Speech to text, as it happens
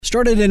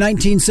Started in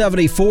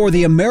 1974,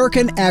 the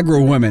American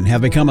Agro-Women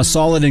have become a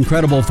solid and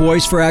credible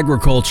voice for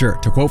agriculture.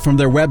 To quote from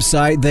their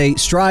website, they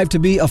strive to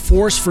be a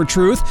force for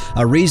truth,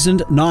 a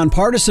reasoned,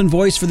 nonpartisan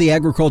voice for the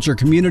agriculture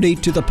community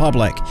to the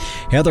public.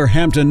 Heather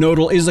Hampton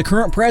Knodel is the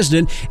current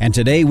president, and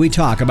today we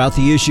talk about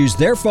the issues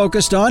they're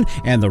focused on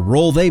and the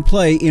role they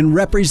play in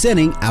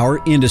representing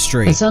our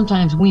industry. And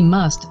sometimes we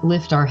must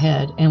lift our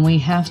head and we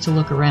have to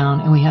look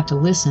around and we have to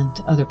listen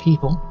to other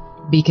people,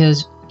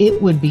 because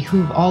it would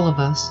behoove all of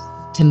us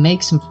to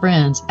make some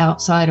friends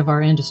outside of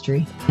our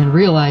industry and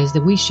realize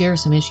that we share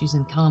some issues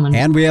in common.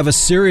 And we have a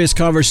serious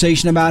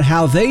conversation about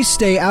how they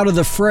stay out of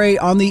the fray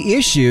on the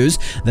issues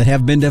that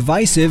have been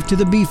divisive to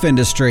the beef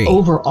industry.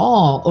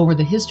 Overall, over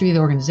the history of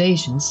the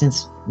organization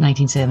since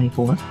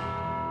 1974,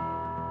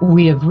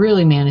 we have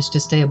really managed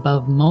to stay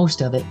above most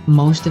of it,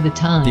 most of the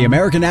time. The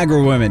American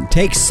Agro-Women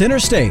takes center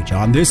stage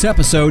on this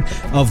episode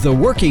of the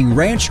Working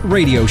Ranch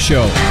Radio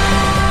Show.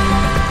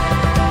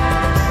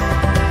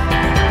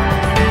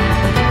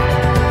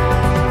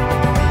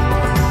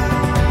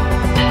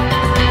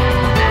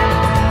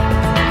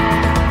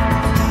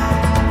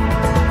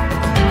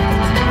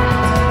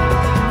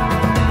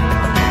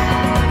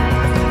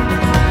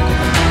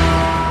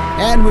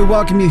 And we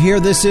welcome you here.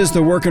 This is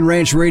the Working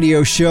Ranch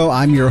Radio Show.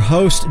 I'm your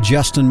host,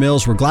 Justin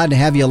Mills. We're glad to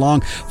have you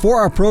along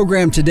for our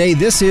program today.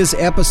 This is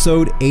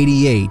episode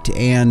 88,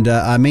 and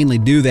I mainly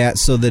do that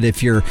so that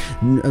if you're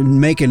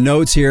making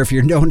notes here, if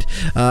you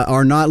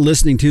are not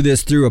listening to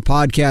this through a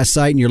podcast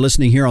site and you're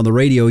listening here on the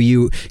radio,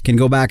 you can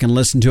go back and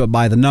listen to it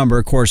by the number.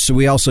 Of course,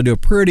 we also do a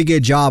pretty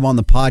good job on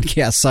the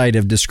podcast site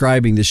of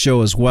describing the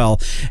show as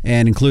well,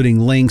 and including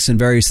links and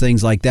various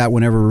things like that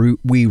whenever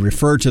we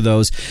refer to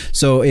those.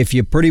 So if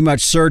you pretty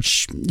much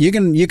search, you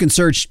can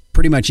search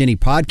pretty much any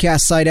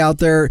podcast site out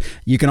there.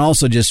 You can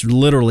also just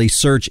literally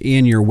search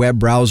in your web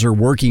browser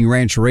Working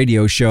Ranch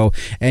Radio Show,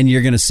 and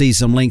you're going to see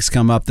some links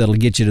come up that'll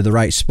get you to the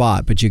right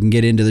spot, but you can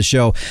get into the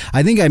show.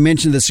 I think I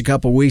mentioned this a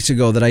couple weeks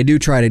ago that I do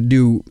try to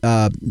do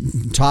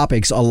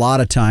topics a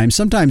lot of times.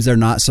 Sometimes they're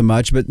not so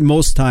much, but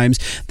most times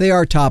they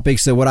are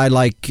topics that what I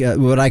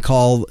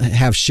call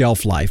have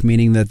shelf life,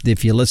 meaning that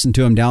if you listen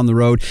to them down the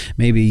road,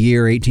 maybe a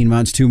year, 18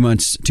 months,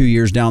 2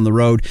 years down the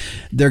road,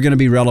 they're going to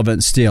be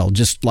relevant still,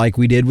 just like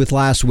we did with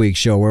last week's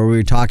show where we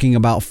were talking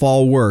about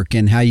fall work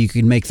and how you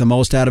can make the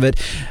most out of it.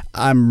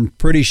 I'm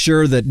pretty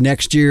sure that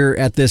next year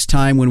at this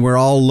time when we're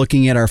all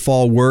looking at our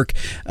fall work,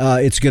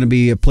 it's going to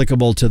be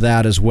applicable to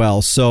that as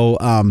well. So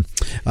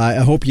I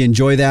hope you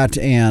enjoy that,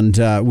 and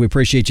we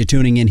appreciate you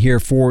tuning in here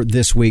for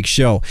this week's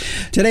show.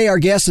 Today our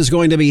guest is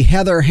going to be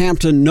Heather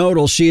Hampton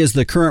Knodel. She is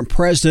the current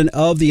president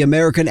of the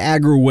American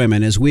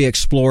Agro-Women as we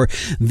explore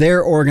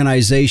their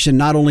organization,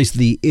 not only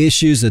the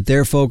issues that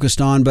they're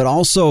focused on, but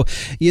also,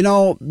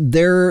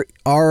 there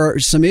are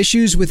some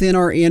issues within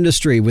our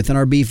industry, within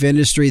our beef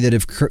industry, that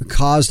have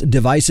caused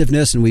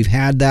divisiveness, and we've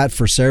had that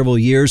for several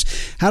years.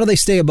 How do they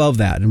stay above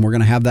that? And we're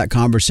going to have that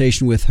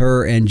conversation with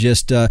her, and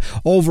just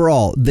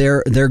overall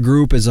their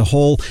group as a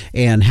whole,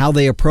 and how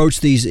they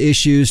approach these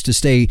issues to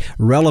stay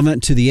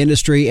relevant to the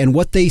industry, and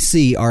what they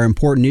see are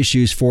important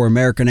issues for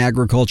American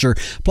agriculture.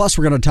 Plus,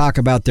 we're going to talk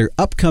about their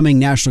upcoming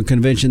national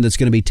convention that's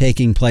going to be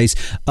taking place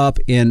up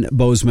in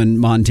Bozeman,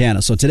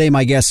 Montana. So today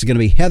my guest is going to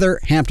be Heather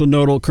Hampton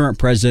Knodel, current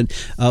president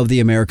of the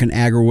American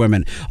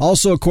Agro-Women.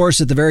 Also, of course,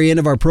 at the very end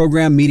of our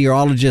program,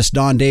 meteorologist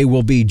Don Day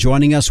will be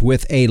joining us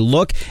with a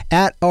look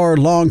at our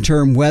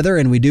long-term weather,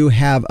 and we do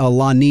have a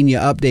La Nina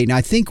update. And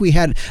I think we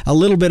had a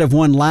little bit of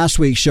one last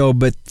week's show,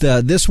 but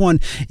this one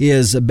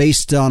is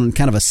based on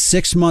kind of a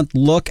 6-month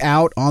look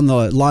out on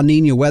the La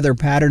Nina weather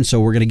pattern, so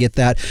we're going to get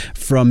that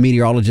from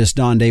meteorologist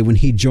Don Day when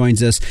he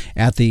joins us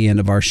at the end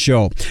of our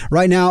show.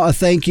 Right now, a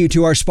thank you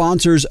to our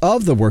sponsors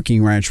of the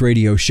Working Ranch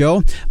Radio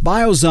Show.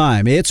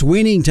 Biozyme, it's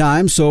weaning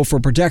time, so for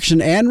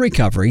protection and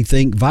recovery,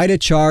 think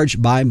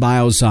VitaCharge by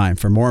Biozyme.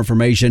 For more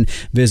information,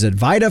 visit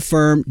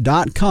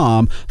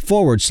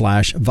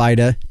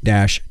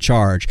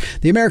vitafirm.com/Vita-Charge.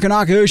 The American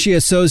Akaushi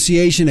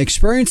Association,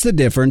 experience the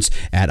difference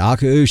at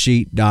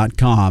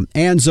akaushi.com.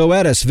 And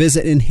Zoetis,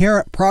 visit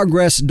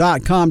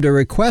inherentprogress.com to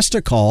request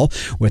a call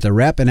with a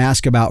rep and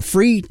ask about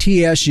free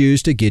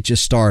TSUs to get you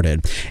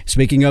started.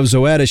 Speaking of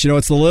Zoetis,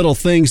 it's the little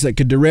things that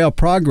could derail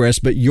progress,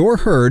 but your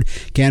herd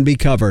can be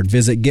covered.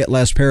 Visit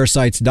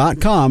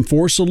getlessparasites.com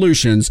for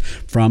solutions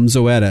from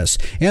Zoetis.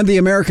 And the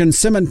American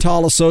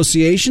Simmental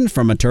Association,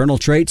 from maternal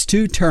traits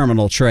to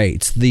terminal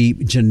traits. The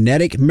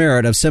genetic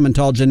merit of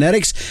Simmental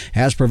Genetics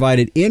has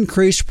provided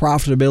increased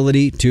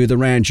profitability to the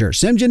rancher.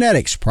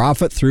 SimGenetics,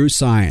 profit through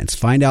science.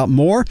 Find out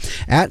more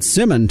at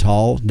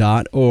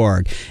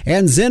simmental.org.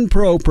 And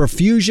Zenpro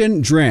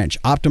Perfusion Drench.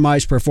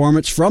 Optimize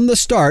performance from the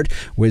start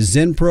with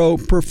Zenpro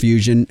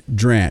Perfusion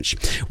Drench.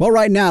 Well,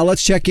 right now,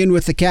 let's check in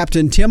with the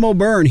Captain Tim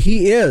O'Byrne.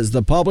 He is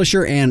the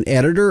publisher and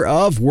editor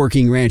of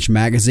Working Ranch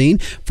Magazine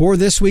for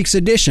this week's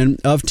edition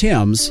of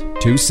Tim's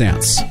 2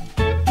 Cents.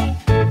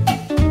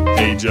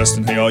 Hey,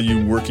 Justin. Hey, all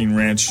you Working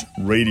Ranch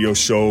Radio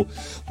Show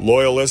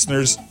loyal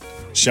listeners.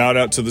 shout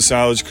out to the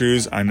silage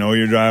crews. I know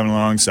you're driving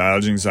along,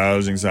 silaging,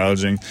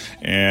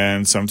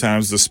 and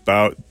sometimes the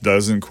spout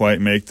doesn't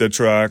quite make the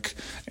truck,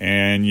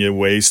 and you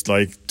waste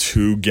like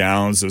 2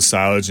 gallons of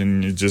silage,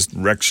 and you just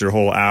wrecks your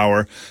whole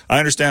hour. I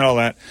understand all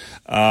that.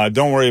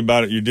 Don't worry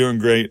about it. You're doing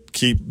great.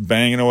 Keep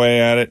banging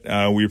away at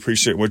it. We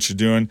appreciate what you're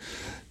doing.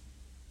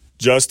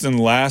 Justin,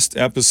 last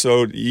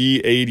episode,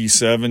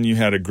 E87, you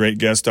had a great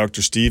guest,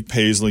 Dr. Steve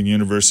Paisley,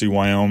 University of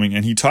Wyoming,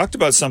 and he talked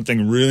about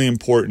something really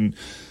important,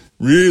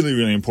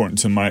 really important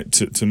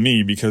to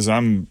me, because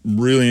I'm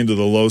really into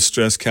the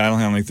low-stress cattle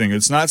handling thing.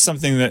 It's not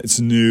something that's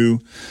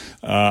new.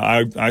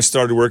 I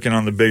started working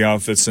on the big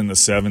outfits in the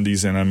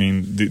 70s, and I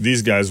mean,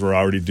 these guys were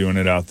already doing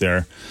it out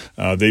there.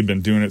 They've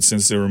been doing it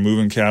since they were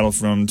moving cattle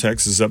from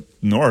Texas up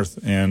north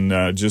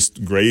and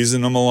just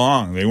grazing them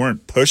along. They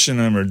weren't pushing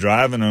them or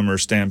driving them or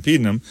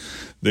stampeding them.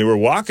 They were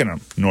walking them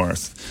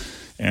north.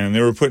 And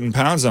they were putting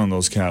pounds on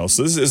those cattle.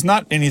 So this is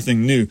not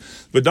anything new.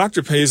 But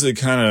Dr. Paisley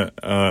kind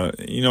of,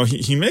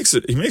 he makes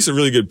a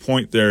really good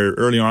point there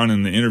early on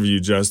in the interview,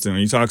 Justin.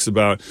 He talks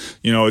about,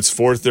 it's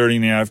 4:30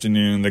 in the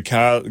afternoon. The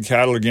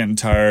cattle are getting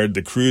tired.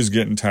 The crew's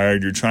getting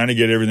tired. You're trying to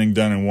get everything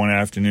done in one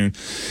afternoon.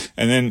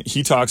 And then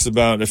he talks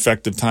about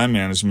effective time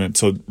management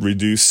to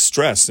reduce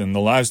stress in the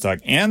livestock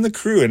and the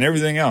crew and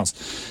everything else.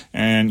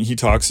 And he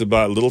talks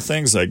about little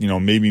things like,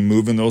 maybe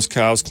moving those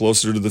cows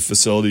closer to the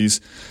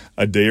facilities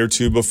a day or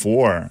two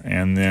before,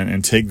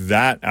 and take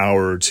that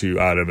hour or two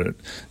out of it,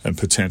 a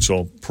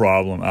potential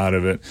problem out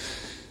of it.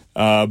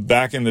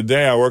 Back in the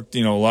day, I worked,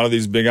 a lot of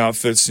these big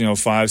outfits,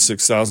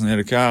 5,000-6,000 head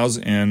of cows,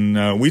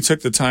 and we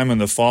took the time in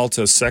the fall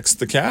to sex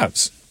the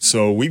calves.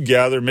 So we'd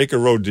make a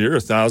row deer,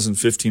 1,000,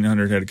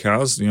 1,500 head of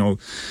cows,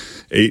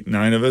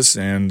 8-9 of us,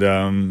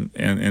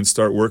 and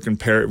start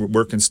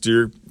working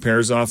steer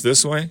pairs off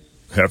this way,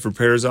 heifer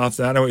pairs off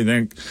that way.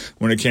 Then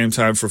when it came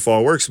time for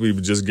fall works, we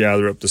would just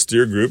gather up the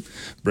steer group,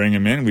 bring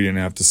them in. We didn't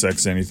have to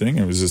sex anything.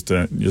 It was just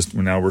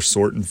now we're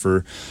sorting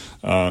for,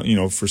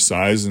 for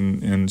size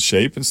and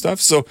shape and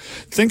stuff. So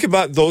think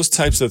about those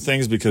types of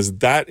things, because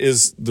that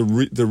is the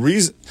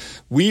reason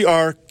we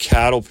are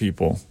cattle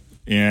people.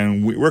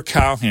 And we're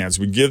cow hands.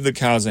 We give the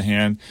cows a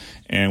hand,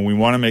 and we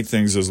want to make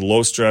things as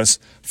low stress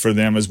for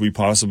them as we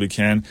possibly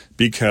can,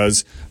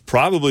 because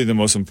probably the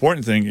most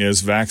important thing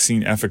is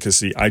vaccine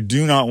efficacy. I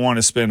do not want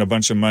to spend a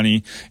bunch of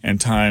money and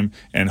time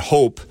and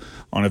hope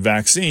on a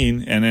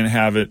vaccine and then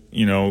have it,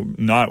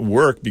 not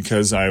work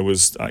because I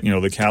was,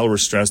 the cattle were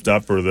stressed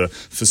up or the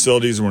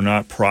facilities were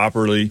not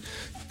properly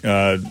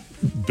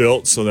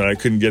built so that I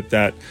couldn't get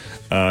that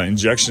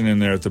injection in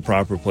there at the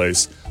proper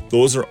place.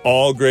 Those are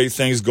all great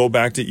things. Go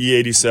back to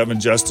E87.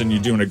 Justin,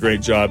 you're doing a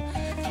great job.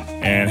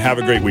 And have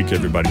a great week,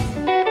 everybody.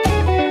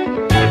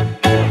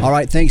 All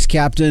right, thanks,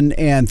 Captain,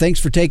 and thanks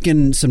for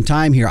taking some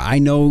time here. I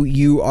know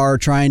you are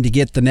trying to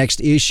get the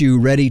next issue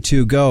ready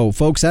to go.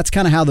 Folks, that's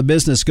kind of how the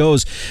business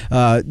goes.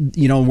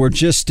 We're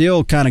just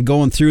still kind of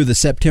going through the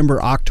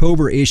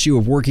September-October issue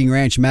of Working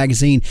Ranch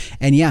Magazine,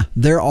 and yeah,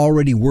 they're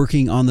already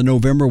working on the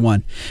November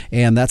one,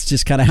 and that's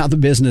just kind of how the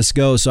business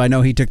goes. So I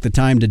know he took the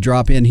time to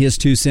drop in his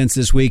 2 cents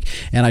this week,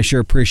 and I sure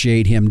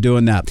appreciate him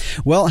doing that.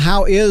 Well,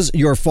 how is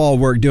your fall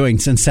work doing,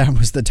 since that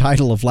was the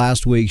title of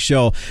last week's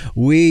show?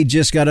 We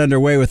just got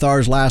underway with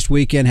ours last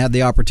weekend, had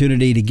the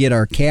opportunity to get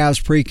our calves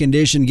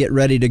preconditioned, get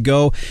ready to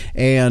go,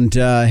 and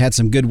had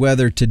some good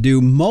weather to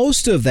do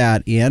most of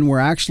that in. We're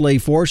actually,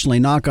 fortunately,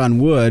 knock on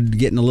wood,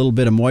 getting a little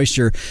bit of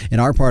moisture in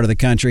our part of the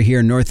country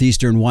here in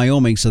northeastern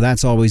Wyoming, so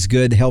that's always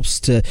good. Helps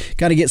to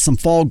kind of get some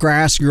fall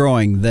grass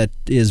growing that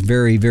is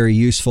very, very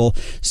useful.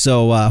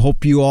 So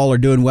hope you all are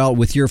doing well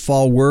with your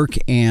fall work,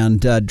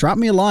 and drop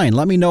me a line.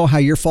 Let me know how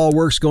your fall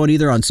work's going,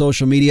 either on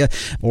social media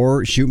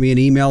or shoot me an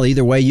email.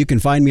 Either way, you can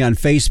find me on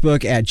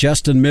Facebook at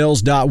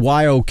justinmills.yo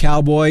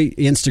Cowboy,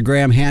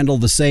 Instagram handle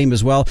the same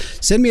as well.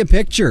 Send me a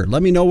picture.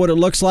 Let me know what it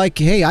looks like.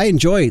 Hey, I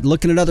enjoy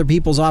looking at other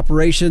people's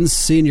operations,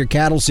 seeing your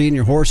cattle, seeing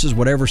your horses,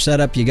 whatever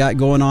setup you got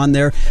going on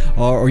there.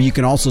 Or you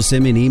can also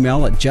send me an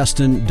email at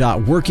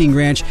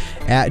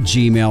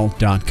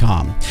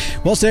justin.workingranch@gmail.com.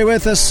 Well, stay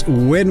with us.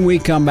 When we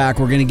come back,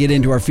 we're going to get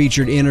into our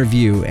featured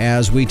interview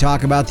as we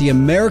talk about the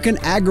American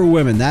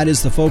Agri-Women. That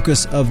is the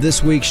focus of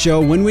this week's show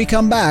when we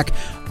come back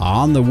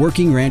on the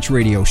Working Ranch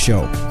Radio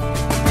Show.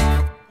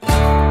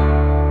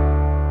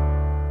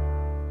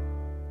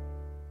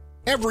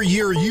 Every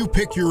year you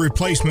pick your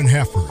replacement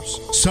heifers.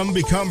 Some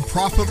become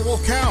profitable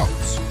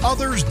cows.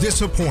 Others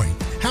disappoint.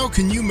 How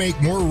can you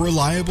make more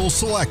reliable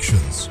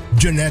selections?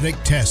 Genetic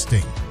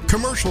testing.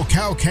 Commercial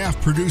cow-calf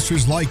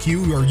producers like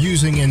you are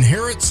using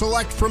Inherit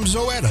Select from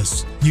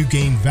Zoetis. You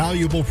gain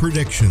valuable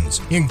predictions,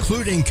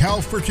 including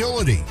cow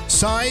fertility,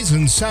 size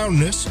and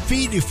soundness,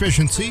 feed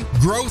efficiency,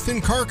 growth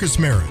and carcass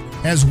merit,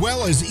 as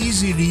well as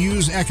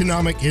easy-to-use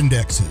economic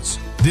indexes.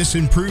 This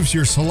improves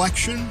your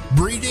selection,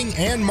 breeding,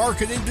 and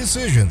marketing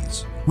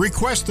decisions.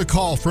 Request a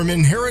call from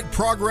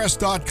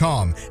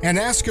InheritProgress.com and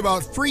ask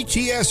about free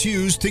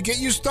TSUs to get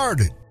you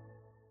started.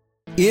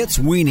 It's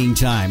weaning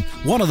time,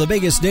 one of the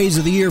biggest days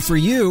of the year for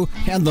you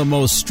and the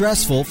most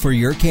stressful for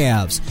your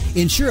calves.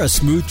 Ensure a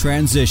smooth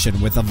transition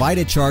with the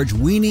VitaCharge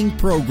weaning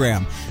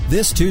program.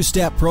 This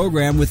two-step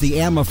program with the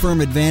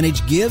AmaFirm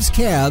Advantage gives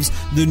calves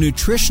the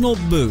nutritional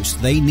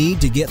boost they need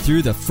to get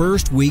through the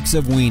first weeks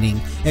of weaning,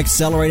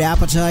 accelerate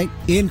appetite,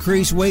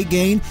 increase weight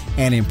gain,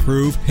 and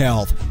improve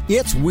health.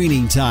 It's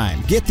weaning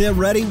time. Get them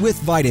ready with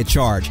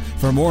VitaCharge.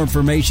 For more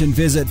information,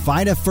 visit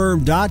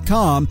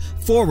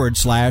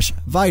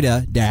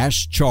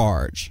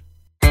vitafirm.com/Vita-Charge.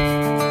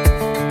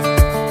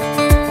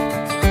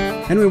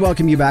 And we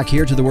welcome you back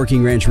here to the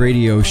Working Ranch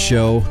Radio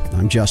Show.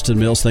 I'm Justin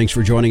Mills. Thanks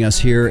for joining us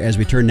here as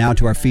we turn now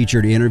to our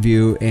featured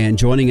interview. And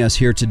joining us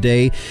here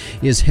today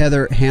is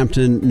Heather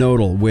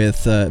Hampton-Knodel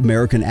with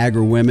American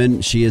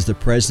Agri-Women. She is the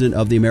president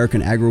of the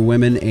American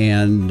Agri-Women.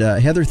 And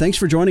Heather, thanks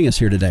for joining us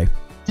here today.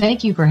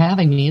 Thank you for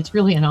having me. It's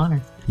really an honor.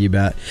 You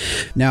bet.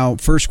 Now,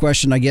 first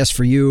question, I guess,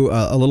 for you,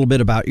 a little bit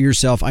about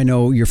yourself. I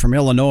know you're from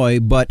Illinois,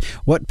 but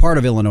what part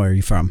of Illinois are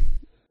you from?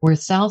 We're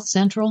South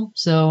Central,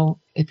 so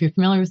if you're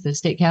familiar with the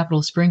state capital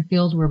of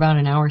Springfield, we're about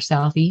an hour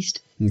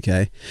southeast.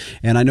 Okay.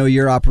 And I know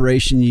your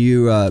operation,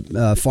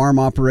 farm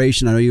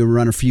operation, I know you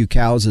run a few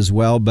cows as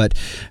well, but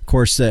of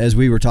course, as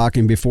we were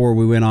talking before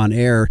we went on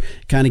air,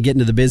 kind of getting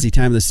to the busy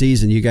time of the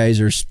season, you guys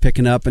are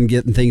picking up and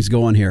getting things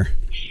going here.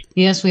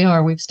 Yes, we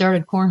are. We've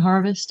started corn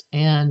harvest,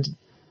 and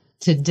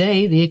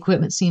today the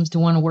equipment seems to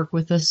want to work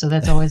with us, so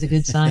that's always a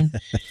good sign.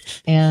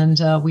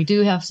 And we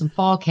do have some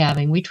fall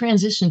calving. We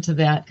transitioned to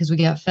that because we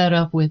got fed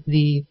up with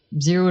the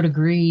 0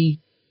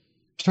 degree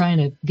trying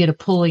to get a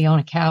pulley on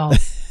a cow,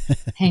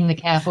 hang the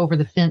calf over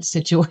the fence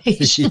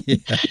situation.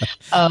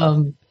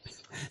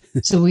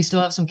 So we still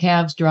have some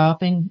calves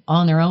dropping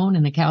on their own,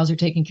 and the cows are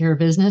taking care of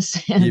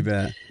business. And, you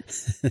bet.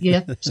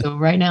 Yep. So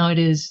right now it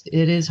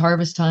is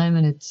harvest time,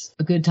 and it's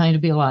a good time to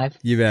be alive.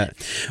 You bet.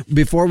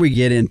 Before we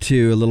get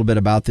into a little bit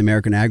about the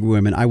American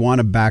Agri-Women, I want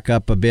to back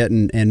up a bit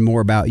and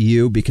more about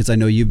you, because I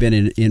know you've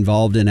been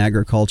involved in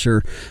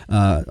agriculture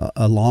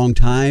a long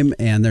time,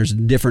 and there's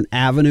different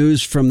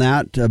avenues from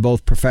that,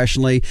 both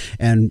professionally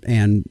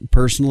and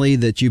personally,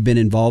 that you've been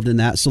involved in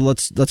that. So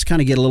let's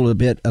kind of get a little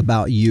bit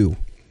about you.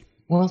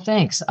 Well,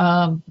 thanks.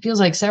 Feels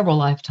like several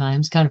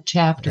lifetimes, kind of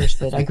chapters,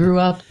 but I grew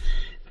up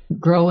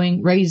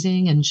growing,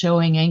 raising, and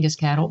showing Angus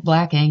cattle,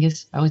 black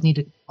Angus. I always need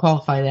to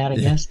qualify that, I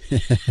guess.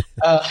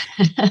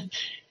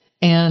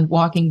 And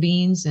walking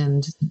beans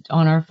and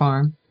on our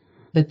farm.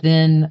 But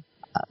then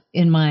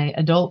in my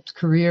adult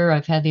career,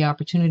 I've had the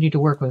opportunity to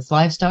work with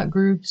livestock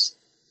groups,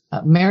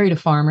 married a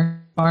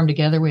farmer, farm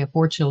together. We have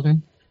 4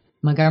 children.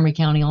 Montgomery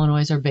County,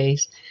 Illinois is our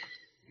base.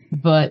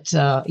 But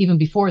even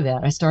before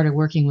that, I started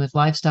working with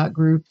livestock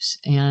groups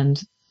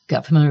and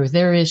got familiar with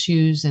their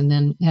issues, and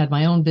then had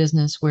my own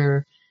business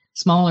where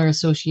smaller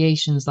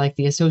associations like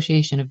the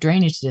Association of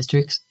Drainage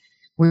Districts,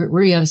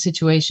 where you have a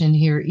situation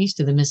here east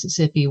of the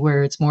Mississippi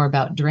where it's more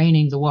about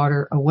draining the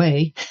water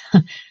away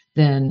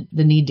than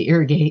the need to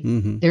irrigate.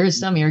 Mm-hmm. There is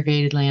some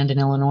irrigated land in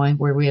Illinois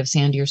where we have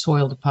sandier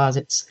soil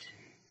deposits,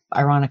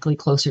 ironically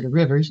closer to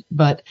rivers,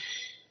 but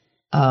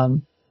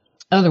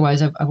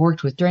otherwise, I've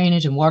worked with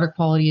drainage and water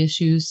quality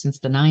issues since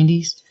the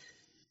 90s.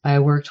 I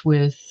worked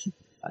with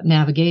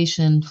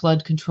navigation,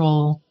 flood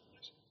control,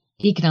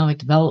 economic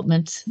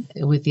development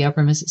with the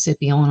Upper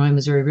Mississippi, Illinois,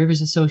 Missouri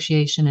Rivers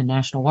Association and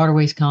National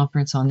Waterways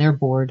Conference on their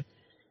board.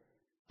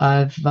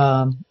 I've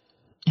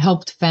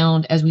helped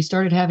found, as we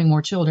started having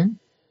more children,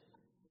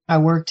 I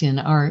worked in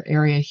our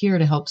area here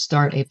to help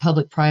start a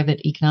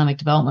public-private economic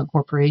development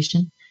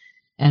corporation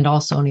and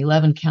also an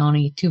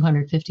 11-county,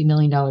 $250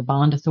 million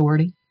bond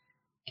authority,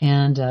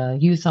 and a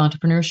youth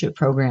entrepreneurship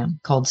program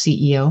called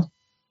CEO.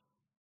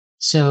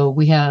 So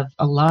we have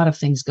a lot of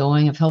things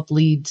going. I've helped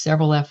lead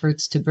several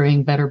efforts to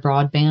bring better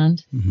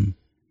broadband,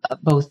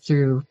 both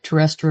through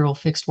terrestrial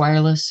fixed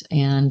wireless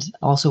and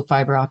also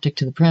fiber optic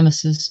to the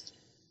premises.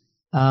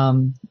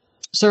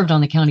 Served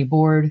on the county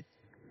board,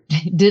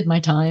 did my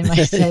time.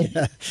 I say,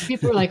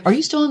 people are like, "Are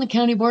you still on the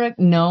county board?"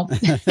 No.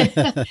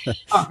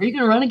 Are you going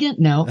to run again?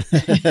 No.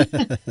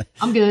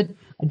 I'm good.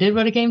 I did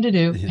what I came to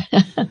do.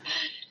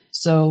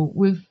 So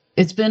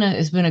it's been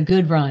a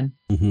good run.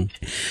 Mm-hmm.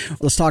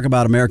 Let's talk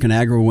about American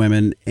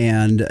Agri-Women,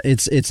 and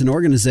it's an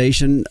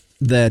organization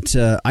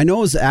that I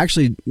know is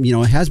actually,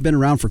 has been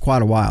around for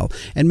quite a while.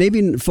 And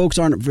maybe folks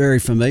aren't very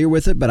familiar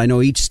with it, but I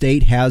know each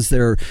state has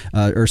their,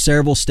 or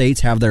several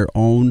states have their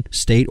own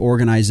state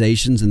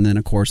organizations. And then,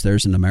 of course,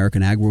 there's an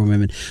American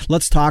Agri-Women.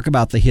 Let's talk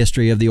about the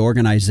history of the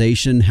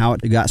organization, how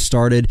it got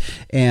started,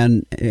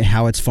 and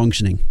how it's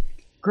functioning.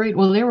 Great.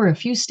 Well, there were a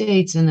few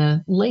states in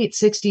the late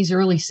 60s,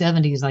 early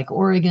 70s, like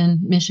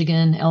Oregon,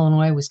 Michigan,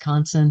 Illinois,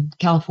 Wisconsin,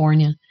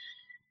 California,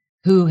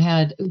 who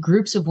had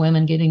groups of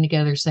women getting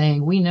together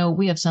saying, we know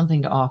we have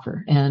something to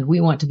offer and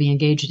we want to be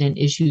engaged in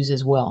issues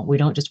as well. We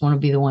don't just want to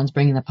be the ones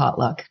bringing the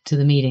potluck to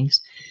the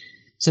meetings.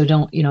 So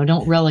don't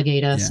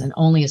relegate us and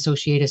only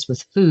associate us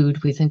with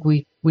food. We think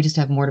we just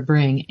have more to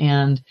bring.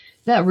 And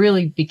that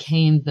really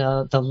became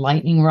the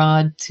lightning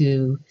rod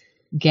to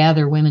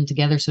gather women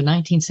together. So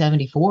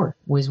 1974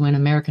 was when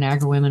American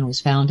Agri-Women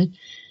was founded.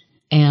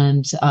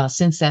 And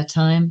since that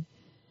time,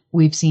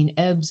 we've seen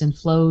ebbs and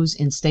flows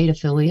in state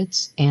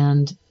affiliates,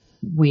 and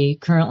we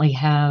currently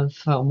have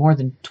more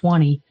than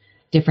 20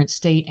 different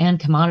state and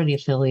commodity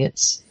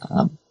affiliates.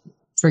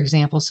 For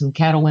example, some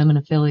cattle women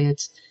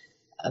affiliates,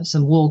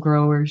 some wool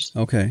growers,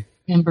 Okay.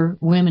 timber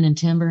women in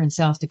timber in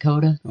South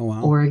Dakota, Oh,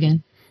 wow.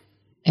 Oregon,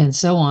 and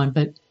so on.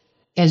 But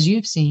as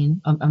you've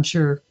seen, I'm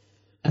sure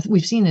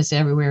we've seen this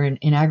everywhere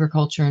in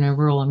agriculture and in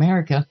rural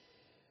America,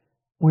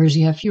 whereas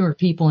you have fewer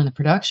people in the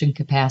production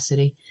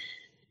capacity,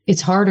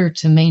 it's harder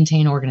to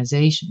maintain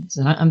organizations.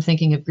 And I'm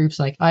thinking of groups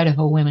like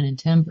Idaho Women in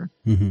Timber.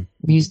 Mm-hmm.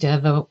 We used to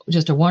have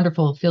just a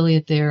wonderful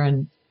affiliate there,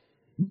 and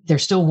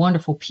there's still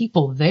wonderful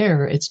people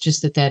there. It's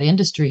just that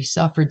industry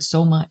suffered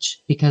so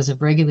much because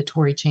of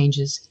regulatory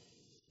changes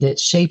that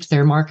shaped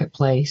their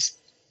marketplace.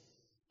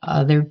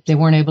 They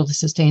weren't able to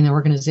sustain the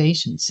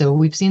organization. So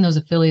we've seen those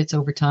affiliates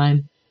over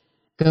time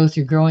go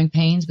through growing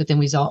pains, but then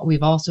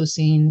we've also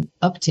seen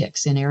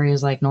upticks in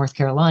areas like North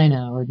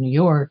Carolina or New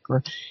York.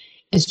 Or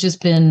it's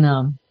just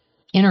been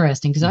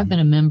interesting because I've been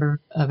a member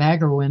of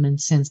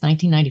AgriWomen since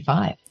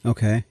 1995.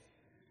 Okay.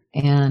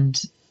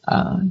 And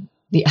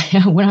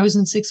when I was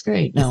in sixth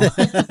grade, no.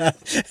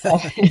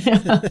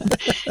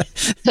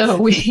 So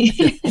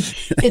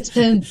it's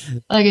been,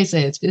 like I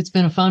say, it's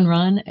been a fun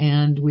run,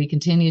 and we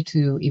continue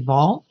to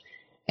evolve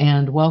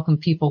and welcome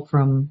people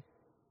from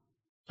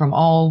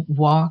all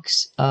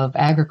walks of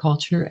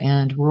agriculture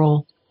and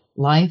rural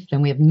life.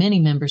 And we have many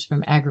members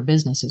from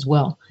agribusiness as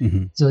well.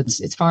 Mm-hmm. So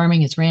it's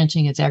farming, it's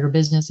ranching, it's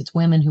agribusiness, it's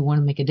women who want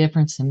to make a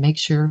difference and make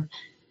sure,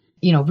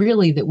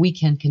 really that we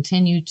can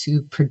continue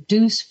to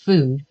produce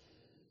food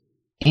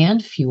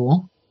and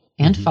fuel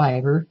and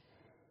fiber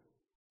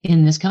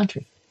in this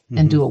country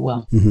and do it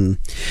well. Mm-hmm.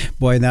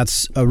 Boy,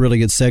 that's a really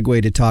good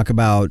segue to talk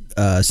about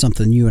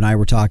something you and I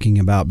were talking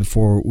about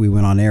before we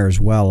went on air as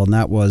well, and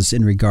that was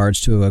in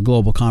regards to a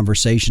global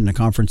conversation, a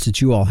conference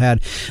that you all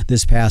had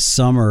this past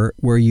summer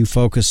where you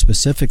focused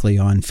specifically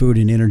on food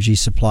and energy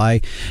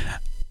supply,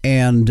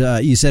 and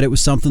you said it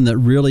was something that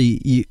really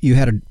you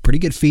had a pretty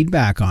good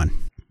feedback on.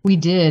 We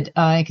did.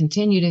 I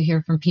continue to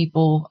hear from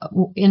people.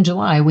 In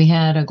July, we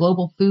had a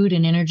global food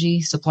and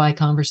energy supply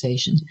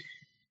conversation.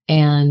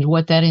 And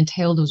what that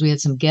entailed was we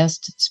had some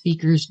guest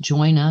speakers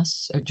join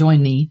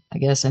me, I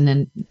guess, and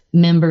then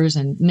members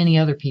and many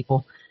other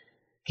people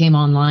came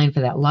online for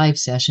that live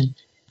session.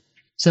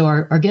 So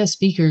our guest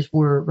speakers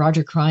were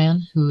Roger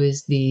Cryan, who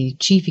is the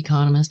chief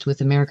economist with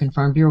American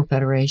Farm Bureau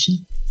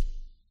Federation,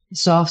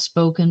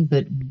 soft-spoken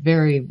but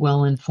very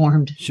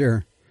well-informed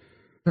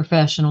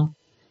professional.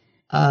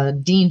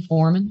 Dean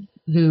Foreman,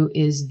 who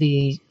is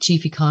the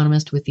chief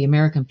economist with the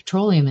American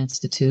Petroleum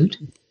Institute.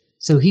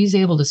 So he's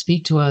able to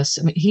speak to us.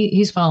 I mean,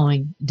 he's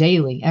following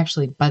daily,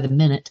 actually by the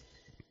minute,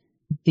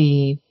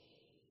 the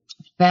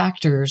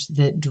factors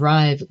that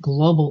drive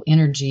global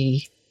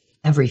energy,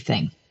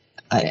 everything.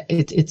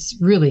 It's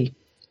really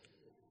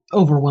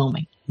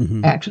overwhelming,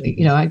 actually.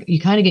 You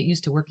kind of get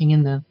used to working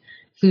in the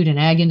food and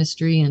ag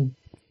industry and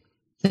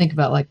think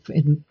about, like,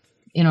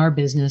 in our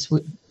business,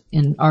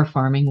 in our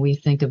farming, we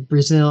think of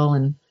Brazil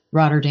and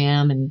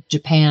Rotterdam and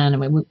Japan. I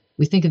mean,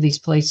 we think of these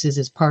places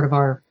as part of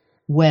our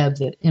web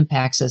that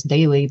impacts us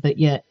daily, but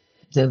yet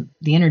the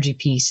energy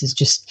piece is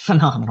just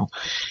phenomenal.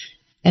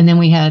 And then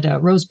we had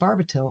Rose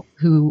Barbato,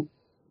 who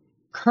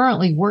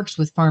currently works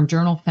with Farm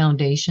Journal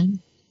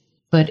Foundation,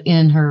 but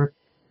her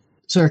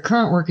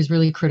current work is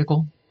really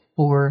critical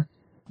for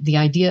the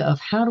idea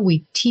of how do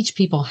we teach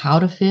people how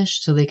to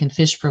fish so they can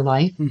fish for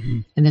life.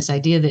 And this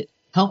idea that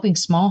helping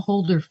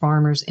smallholder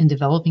farmers in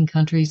developing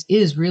countries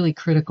is really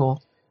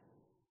critical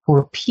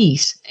for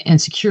peace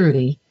and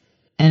security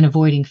and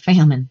avoiding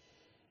famine.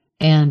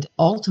 And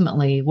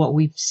ultimately, what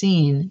we've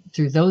seen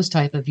through those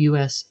type of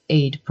U.S.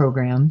 aid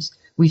programs,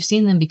 we've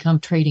seen them become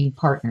trading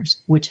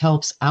partners, which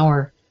helps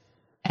our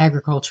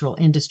agricultural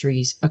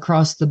industries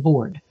across the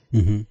board.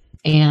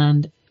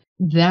 And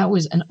that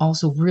was an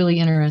also really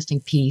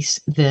interesting piece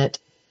that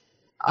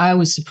I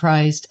was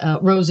surprised.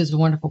 Rose is a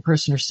wonderful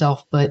person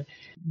herself, but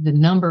the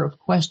number of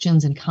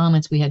questions and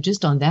comments we had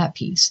just on that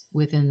piece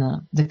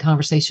within the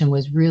conversation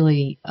was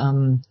really,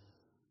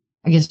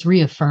 I guess,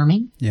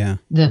 reaffirming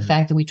the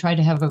fact that we tried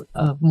to have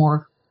a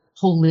more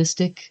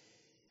holistic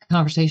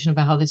conversation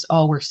about how this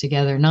all works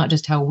together, not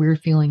just how we're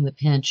feeling the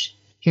pinch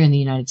here in the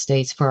United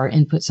States for our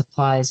input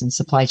supplies and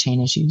supply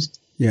chain issues.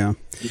 Yeah.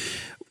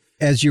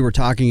 As you were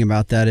talking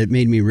about that, it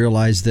made me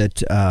realize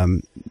that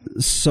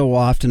so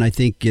often I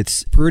think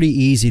it's pretty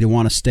easy to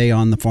want to stay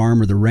on the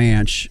farm or the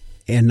ranch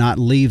and not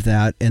leave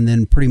that. And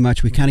then pretty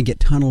much we kind of get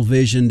tunnel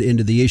visioned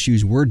into the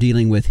issues we're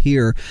dealing with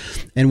here.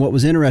 And what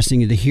was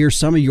interesting to hear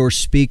some of your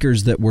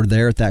speakers that were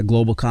there at that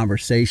global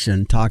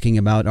conversation talking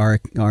about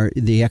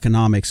the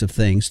economics of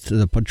things, to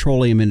the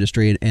petroleum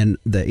industry and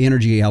the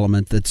energy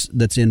element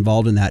that's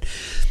involved in that.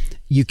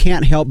 You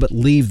can't help but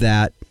leave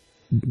that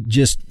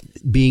just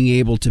being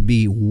able to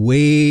be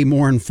way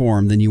more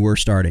informed than you were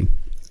starting.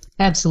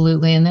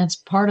 Absolutely. And that's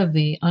part of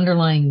the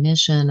underlying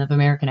mission of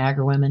American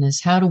AgriWomen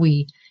is how do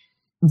we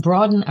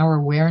broaden our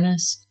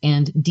awareness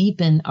and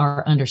deepen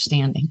our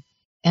understanding.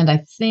 And I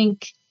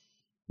think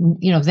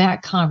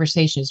that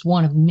conversation is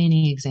one of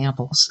many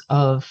examples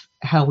of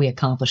how we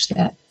accomplish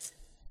that.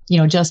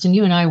 Justin,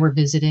 you and I were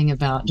visiting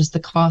about just the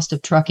cost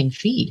of trucking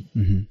feed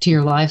to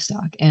your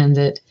livestock, and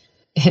that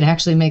it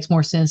actually makes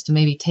more sense to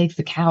maybe take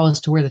the cows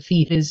to where the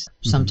feed is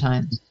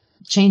sometimes,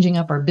 changing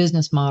up our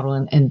business model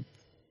and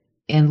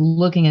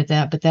looking at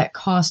that. But that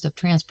cost of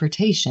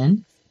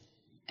transportation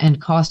and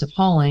cost of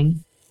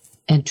hauling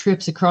and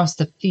trips across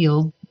the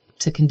field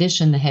to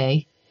condition the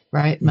hay,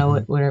 right? Mow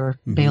it, whatever,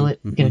 bale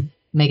it,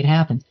 make it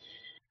happen.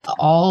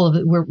 All of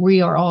it,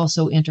 we are all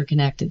so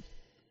interconnected.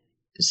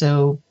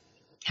 So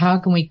how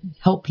can we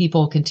help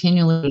people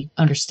continually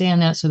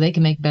understand that so they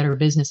can make better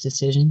business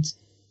decisions,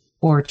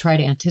 or try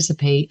to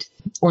anticipate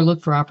or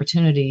look for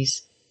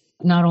opportunities,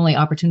 not only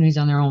opportunities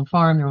on their own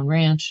farm, their own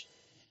ranch,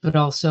 but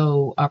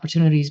also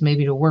opportunities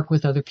maybe to work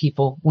with other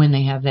people when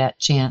they have that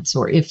chance,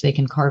 or if they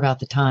can carve out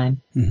the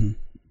time.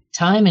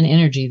 Time and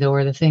energy, though,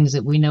 are the things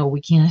that we know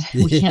we can't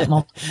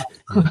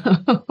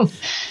multiply.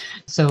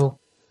 So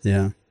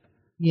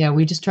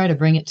we just try to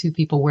bring it to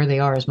people where they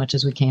are as much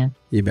as we can.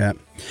 You bet.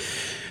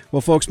 Well,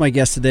 folks, my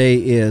guest today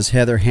is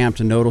Heather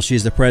Hampton Knodel.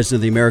 She's the president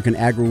of the American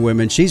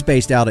Agri-Women. She's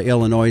based out of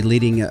Illinois,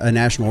 leading a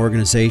national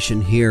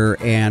organization here.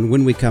 And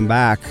when we come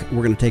back,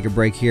 we're going to take a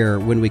break here.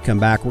 When we come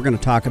back, we're going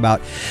to talk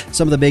about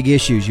some of the big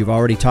issues you've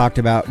already talked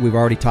about. We've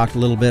already talked a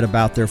little bit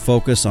about their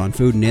focus on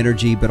food and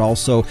energy, but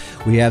also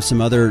we have some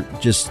other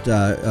just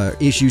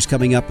issues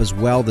coming up as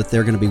well that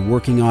they're going to be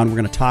working on. We're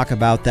going to talk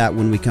about that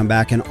when we come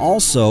back. And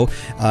also,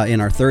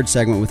 in our third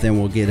segment with them,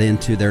 we'll get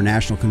into their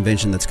national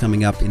convention that's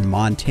coming up in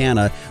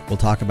Montana. We'll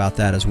talk about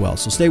that as well.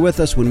 So stay with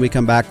us. When we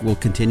come back, we'll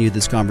continue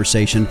this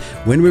conversation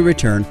when we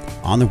return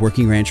on the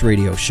Working Ranch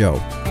Radio Show.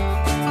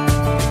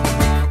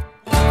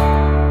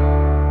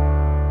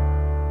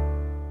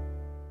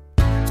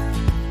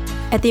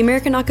 At the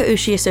American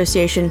Akaushi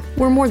Association,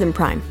 we're more than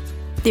prime.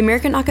 The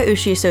American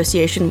Akaushi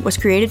Association was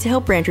created to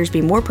help ranchers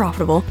be more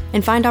profitable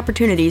and find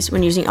opportunities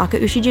when using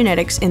Akaushi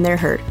genetics in their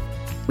herd.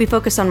 We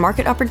focus on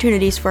market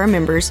opportunities for our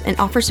members and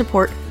offer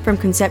support from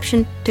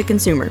conception to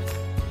consumer.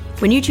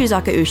 When you choose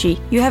Akaushi,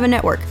 you have a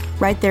network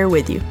right there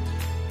with you.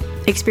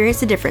 Experience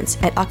the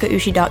difference at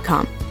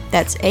akaushi.com.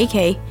 That's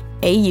AKAUSHI.com.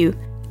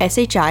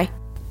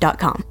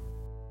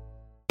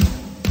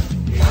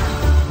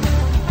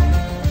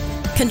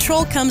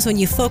 Control comes when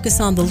you focus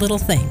on the little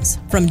things,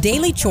 from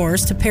daily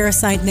chores to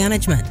parasite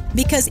management,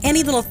 because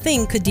any little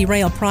thing could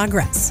derail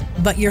progress.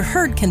 But your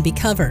herd can be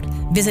covered.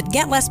 Visit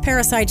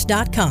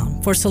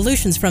GetLessParasites.com for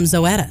solutions from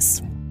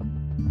Zoetis.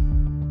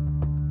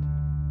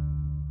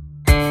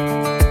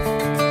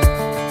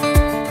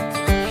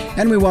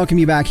 And we welcome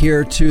you back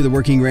here to the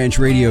Working Ranch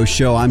Radio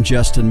Show. I'm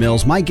Justin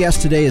Mills. My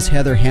guest today is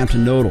Heather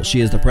Hampton Knodel.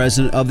 She is the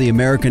president of the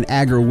American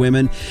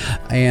Agri-Women.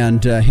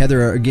 And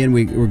Heather, again,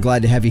 we're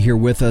glad to have you here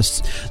with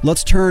us.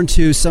 Let's turn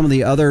to some of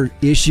the other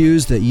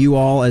issues that you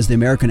all, as the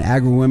American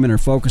Agri-Women, are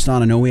focused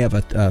on. I know we have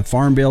a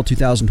Farm Bill,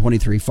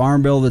 2023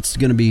 Farm Bill, that's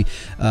going to be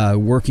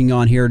working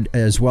on here,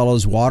 as well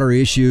as water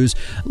issues.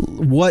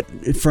 What,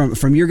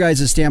 from your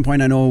guys'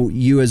 standpoint, I know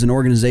you as an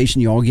organization,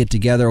 you all get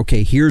together.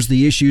 Okay, here's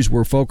the issues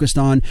we're focused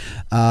on.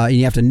 And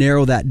you have to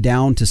narrow that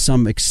down to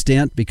some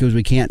extent because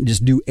we can't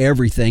just do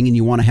everything, and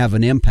you want to have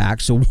an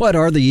impact. So what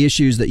are the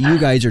issues that you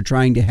guys are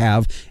trying to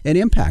have an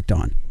impact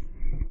on?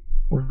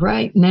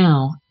 Right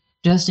now,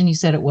 Justin, you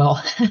said it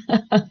well.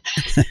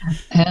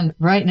 And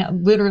right now,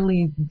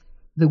 literally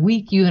the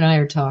week you and I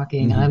are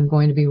talking, I'm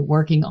going to be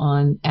working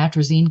on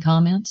atrazine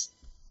comments.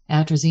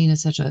 Atrazine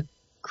is such a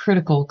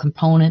critical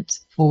component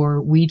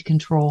for weed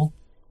control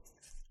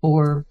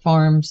for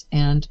farms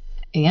and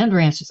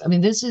ranches. I mean,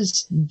 this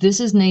is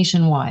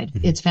nationwide.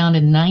 It's found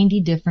in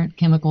 90 different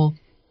chemical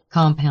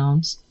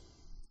compounds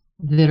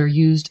that are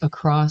used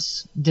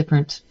across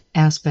different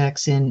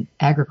aspects in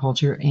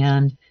agriculture.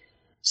 And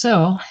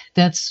so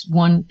that's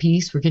one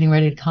piece we're getting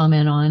ready to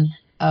comment on.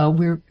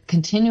 We're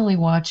continually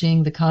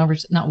watching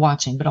not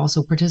watching, but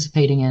also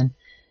participating in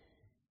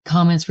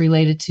comments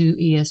related to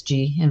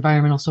ESG,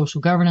 environmental social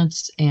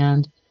governance,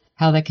 and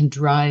how that can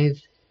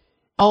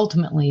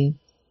ultimately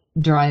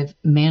drive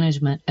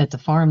management at the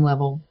farm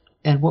level.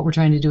 And what we're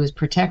trying to do is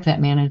protect that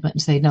management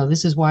and say, no,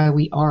 this is why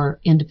we are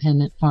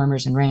independent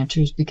farmers and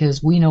ranchers,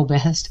 because we know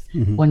best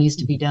what needs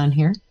to be done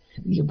here.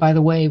 By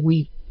the way,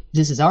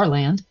 this is our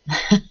land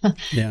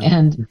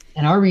and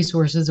our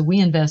resources that we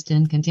invest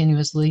in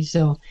continuously.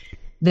 So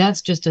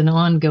that's just an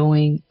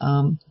ongoing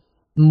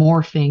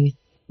morphing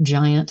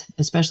giant,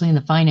 especially in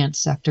the finance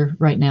sector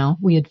right now.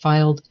 We had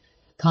filed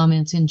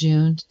comments in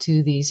June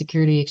to the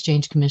Security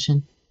Exchange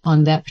Commission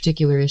on that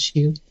particular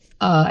issue.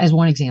 As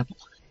one example.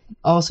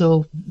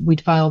 Also, we'd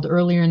filed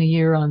earlier in the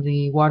year on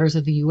the waters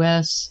of the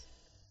U.S.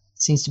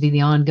 Seems to be the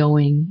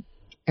ongoing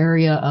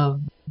area of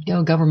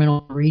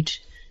governmental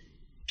reach.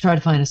 Try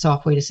to find a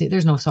soft way to say it.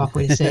 There's no soft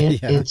way to say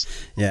it. It's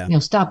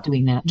stop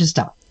doing that. Just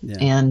stop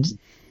and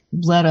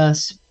let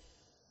us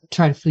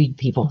try to feed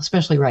people,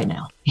 especially right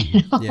now.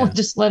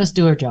 Just let us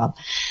do our job.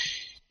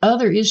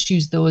 Other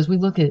issues, though, as we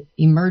look at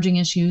emerging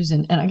issues,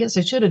 and I guess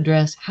I should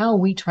address how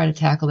we try to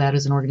tackle that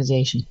as an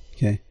organization.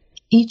 Okay.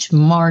 each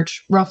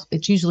March,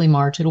 it's usually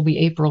March, it'll be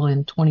April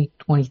in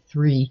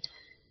 2023.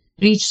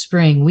 But each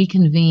spring, we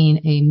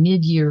convene a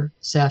mid-year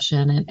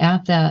session. And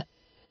at that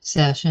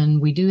session,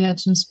 we do have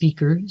some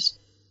speakers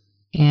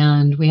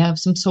and we have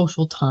some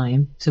social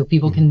time so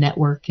people can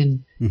network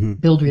and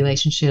build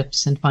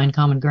relationships and find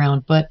common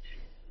ground. But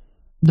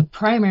the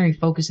primary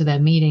focus of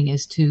that meeting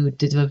is to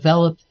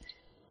develop,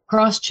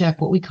 cross-check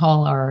what we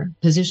call our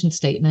position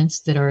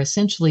statements that are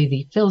essentially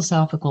the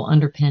philosophical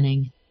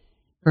underpinning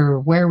for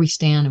where we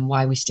stand and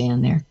why we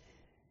stand there.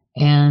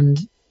 And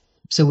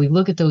so we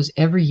look at those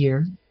every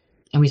year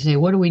and we say,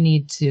 what do we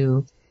need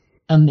to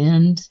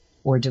amend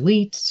or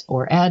delete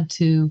or add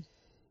to?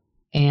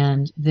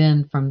 And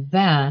then from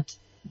that,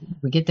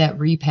 we get that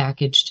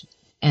repackaged.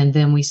 And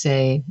then we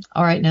say,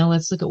 all right, now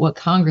let's look at what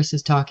Congress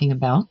is talking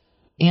about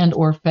and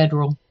or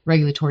federal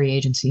regulatory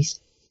agencies.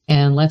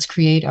 And let's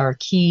create our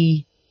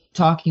key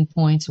talking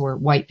points or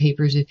white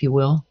papers, if you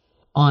will,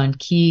 on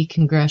key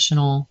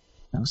congressional,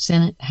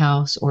 Senate,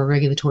 House, or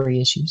regulatory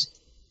issues.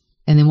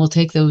 And then we'll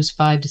take those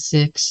 5 to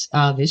 6.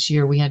 This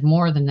year we had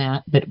more than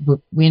that, but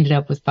we ended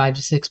up with 5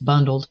 to 6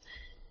 bundled.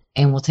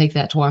 And we'll take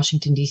that to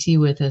Washington, D.C.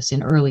 with us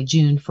in early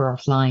June for our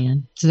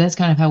fly-in. So that's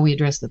kind of how we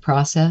address the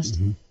process.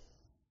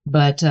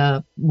 But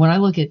when I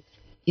look at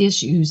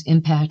issues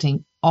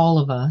impacting all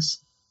of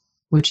us,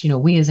 which,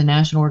 we as a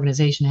national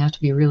organization have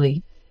to be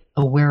really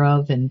aware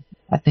of and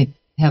I think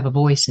have a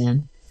voice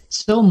in,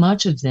 so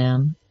much of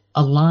them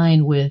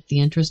align with the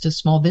interest of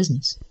small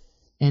business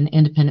and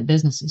independent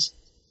businesses.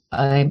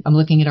 I'm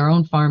looking at our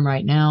own farm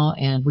right now,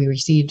 and we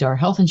received our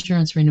health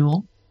insurance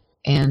renewal.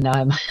 And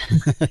I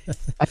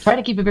try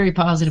to keep a very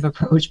positive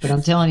approach, but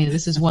I'm telling you,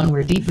 this is one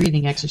where deep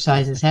breathing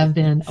exercises have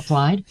been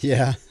applied.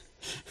 Yeah.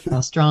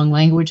 Strong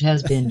language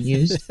has been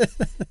used,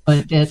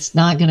 but it's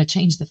not going to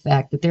change the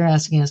fact that they're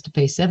asking us to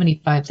pay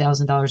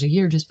 $75,000 a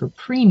year just for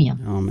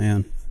premium. Oh,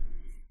 man.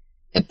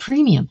 A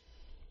premium.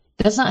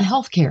 That's not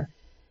health care.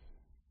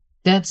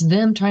 That's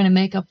them trying to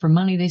make up for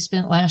money they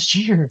spent last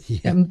year.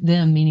 Yeah.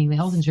 Them, meaning the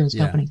health insurance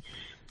company.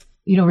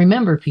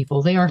 Remember,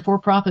 people, they are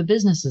for-profit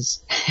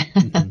businesses.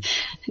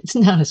 It's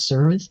not a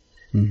service.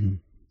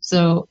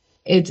 So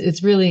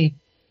it's really,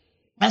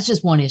 that's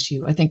just one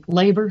issue. I think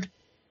labor,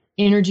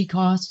 energy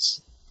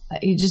costs,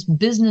 just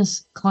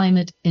business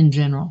climate in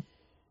general,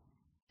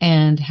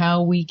 and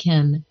how we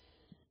can,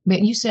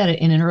 you said it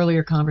in an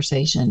earlier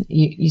conversation.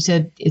 You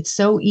said it's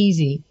so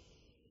easy,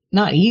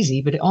 not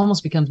easy, but it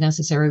almost becomes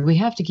necessary. We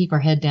have to keep our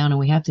head down and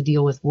we have to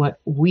deal with what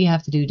we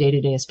have to do day to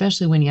day,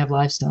 especially when you have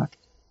livestock.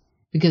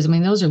 Because,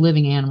 those are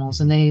living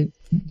animals and they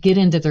get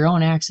into their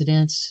own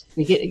accidents.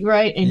 They get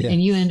right.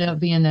 And you end up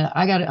being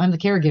I'm the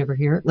caregiver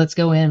here. Let's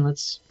go in,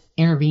 let's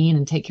intervene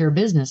and take care of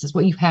business. That's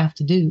what you have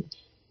to do.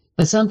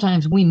 But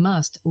sometimes we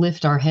must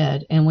lift our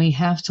head and we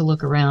have to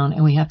look around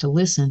and we have to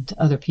listen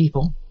to other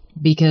people,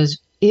 because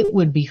it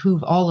would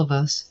behoove all of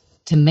us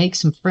to make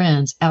some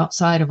friends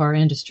outside of our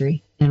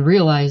industry and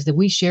realize that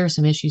we share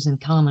some issues in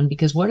common,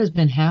 because what has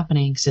been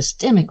happening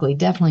systemically,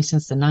 definitely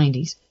since the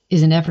 90s,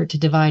 is an effort to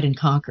divide and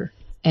conquer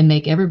and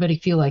make everybody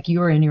feel like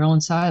you're in your own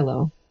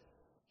silo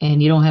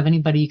and you don't have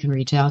anybody you can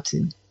reach out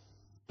to.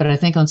 But I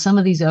think on some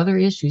of these other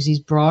issues, these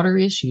broader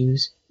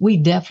issues, we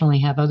definitely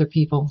have other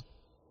people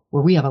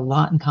where we have a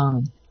lot in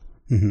common.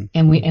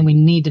 And we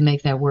need to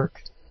make that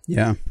work.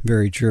 Yeah,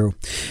 very true.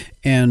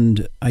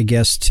 And I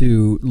guess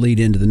to lead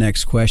into the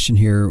next question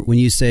here, when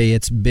you say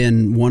it's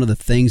been one of the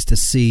things to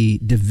see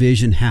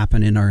division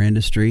happen in our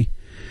industry,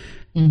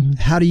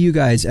 how do you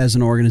guys as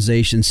an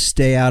organization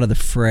stay out of the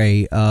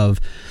fray of,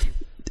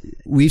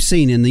 we've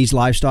seen in these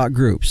livestock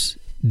groups,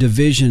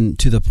 division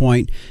to the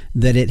point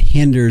that it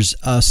hinders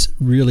us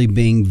really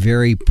being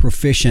very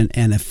proficient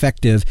and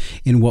effective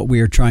in what we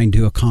are trying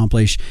to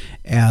accomplish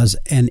as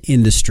an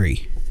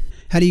industry.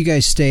 How do you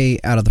guys stay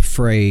out of the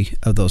fray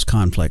of those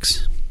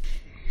conflicts?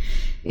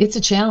 It's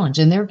a challenge,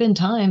 and there have been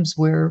times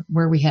where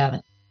we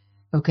haven't.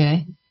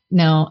 Okay.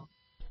 Now,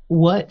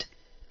 what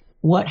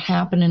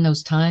happened in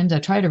those times? I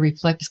try to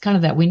reflect. It's kind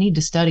of that we need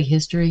to study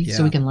history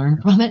so we can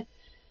learn from it.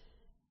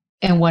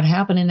 And what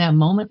happened in that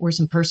moment were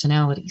some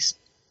personalities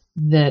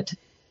that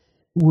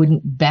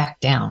wouldn't back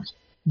down.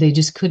 They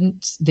just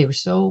couldn't. They were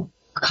so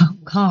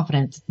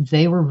confident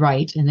they were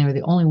right, and they were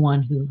the only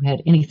one who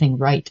had anything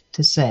right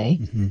to say,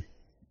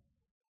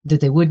 that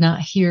they would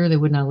not hear, they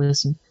would not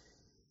listen.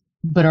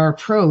 But our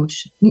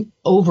approach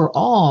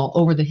overall,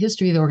 over the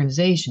history of the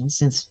organization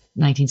since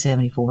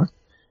 1974,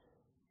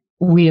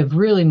 we have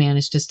really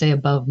managed to stay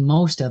above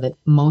most of it,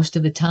 most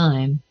of the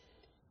time,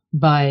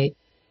 by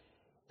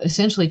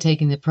essentially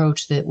taking the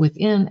approach that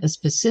within a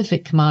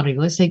specific commodity,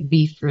 let's take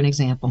beef for an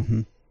example.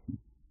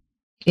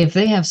 If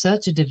they have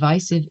such a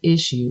divisive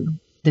issue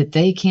that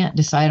they can't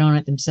decide on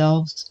it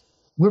themselves,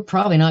 we're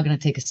probably not going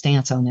to take a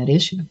stance on that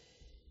issue.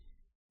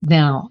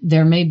 Now,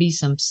 there may be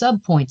some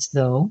sub-points,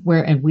 though,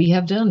 where, and we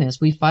have done this,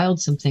 we filed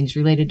some things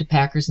related to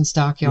packers and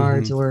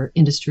stockyards or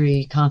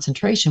industry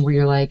concentration, where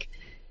you're like,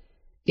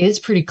 it's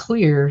pretty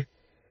clear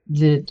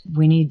that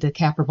we need the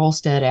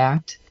Capper-Volstead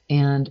Act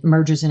and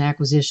mergers and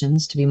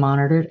acquisitions to be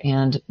monitored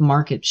and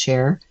market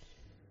share.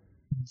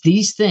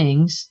 these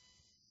things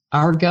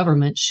our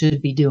government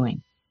should be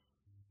doing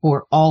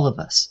for all of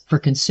us, for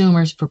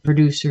consumers, for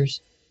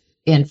producers,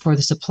 and for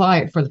the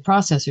supplier, for the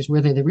processors,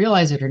 whether they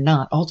realize it or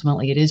not.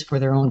 Ultimately, it is for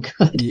their own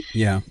good.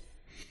 Yeah.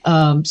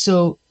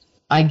 So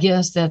I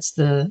guess that's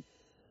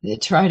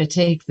try to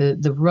take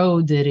the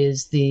road that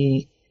is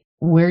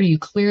where you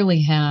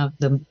clearly have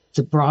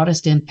the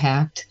broadest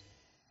impact,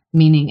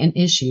 meaning an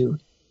issue.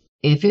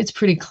 If it's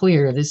pretty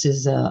clear this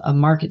is a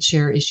market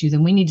share issue,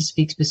 then we need to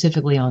speak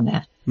specifically on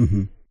that.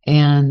 Mm-hmm.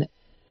 And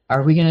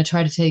are we going to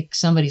try to take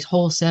somebody's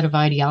whole set of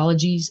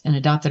ideologies and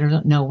adopt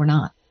it? No, we're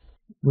not.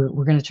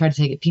 We're going to try to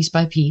take it piece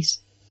by piece.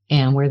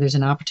 And where there's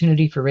an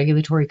opportunity for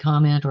regulatory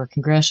comment or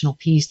congressional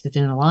piece that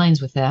then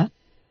aligns with that,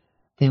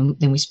 then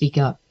we speak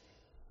up.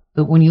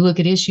 But when you look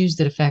at issues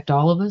that affect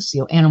all of us,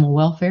 animal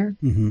welfare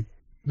mm-hmm.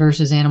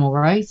 versus animal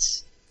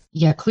rights,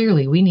 yeah,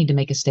 clearly we need to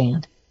make a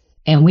stand.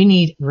 And we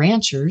need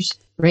ranchers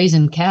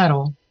raising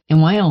cattle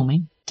in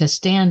Wyoming to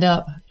stand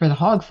up for the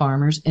hog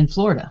farmers in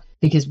Florida.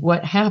 Because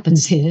what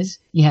happens is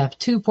you have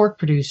 2 pork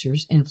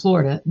producers in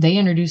Florida. They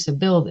introduce a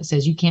bill that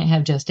says you can't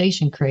have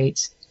gestation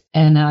crates.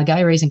 And a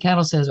guy raising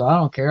cattle says, well, I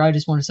don't care. I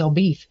just want to sell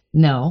beef.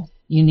 No,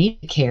 you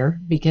need to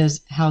care,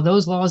 because how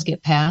those laws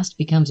get passed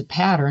becomes a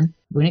pattern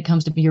when it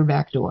comes to your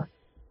back door.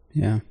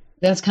 Yeah.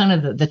 That's kind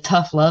of the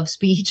tough love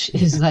speech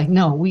is like,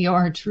 no, we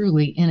are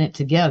truly in it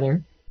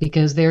together,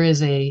 because there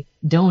is a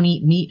don't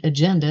eat meat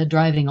agenda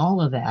driving all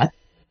of that.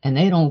 And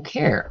they don't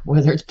care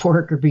whether it's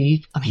pork or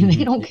beef. I mean,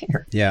 they don't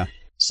care. Yeah.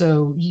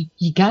 So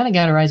you kind of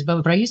got to rise above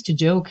it. But I used to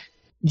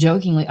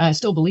jokingly, I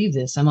still believe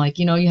this. I'm like,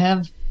 you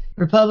have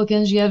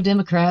Republicans, you have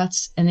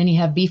Democrats, and then you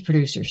have beef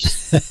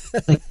producers.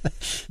 Like,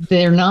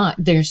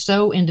 they're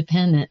so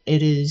independent.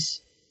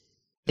 It's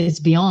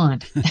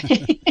beyond.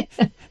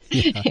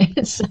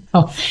 Yeah. So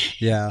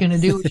Yeah. you're going to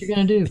do what you're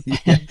going to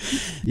do.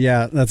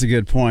 Yeah, that's a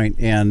good point.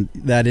 And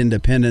that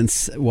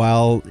independence,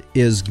 while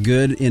is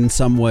good in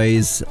some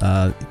ways,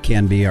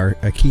 can be our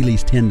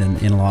Achilles tendon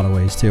in a lot of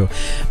ways too.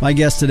 My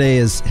guest today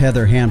is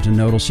Heather Hampton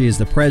Knodel. She is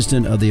the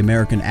president of the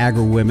American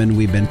Agri-Women.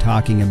 We've been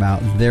talking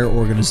about their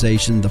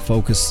organization, the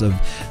focus of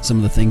some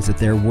of the things that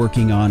they're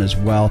working on as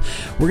well.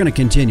 We're going to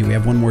continue. We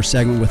have one more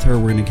segment with her.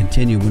 We're going to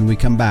continue when we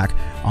come back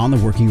on the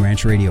Working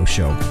Ranch Radio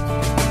Show.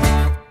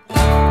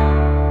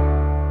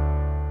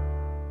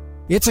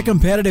 It's a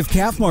competitive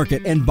calf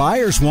market, and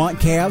buyers want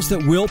calves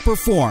that will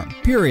perform,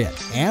 period.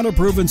 And a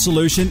proven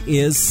solution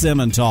is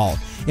Simmental.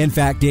 In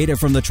fact, data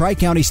from the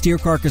Tri-County Steer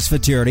Carcass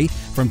Futurity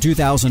from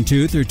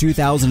 2002 through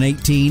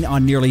 2018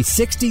 on nearly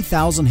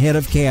 60,000 head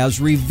of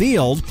calves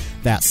revealed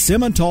that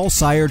Simmental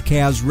sired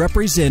calves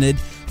represented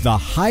the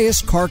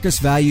highest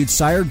carcass-valued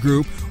sire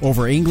group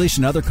over English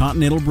and other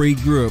continental breed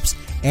groups.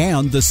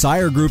 And the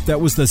sire group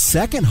that was the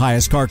second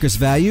highest carcass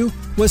value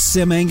was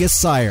Sim Angus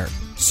sire.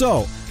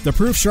 So, the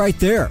proof's right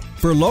there.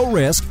 For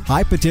low-risk,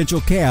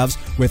 high-potential calves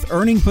with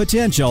earning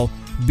potential,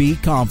 be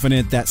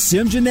confident that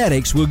Sim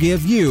Genetics will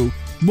give you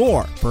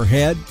more per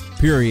head,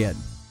 period.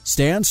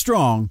 Stand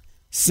strong,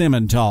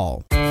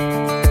 Simmental.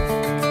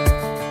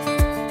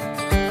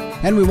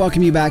 And we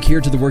welcome you back here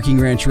to the Working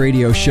Ranch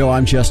Radio Show.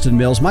 I'm Justin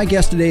Mills. My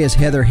guest today is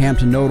Heather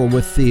Hampton Knodel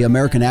with the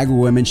American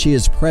Agri-Women. She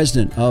is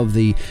president of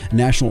the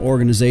national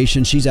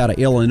organization. She's out of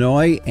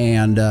Illinois,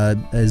 and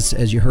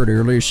as you heard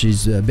earlier,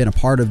 she's been a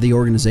part of the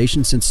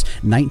organization since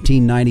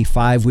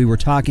 1995. We were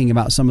talking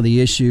about some of the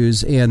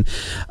issues, and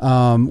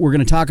we're going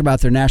to talk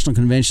about their national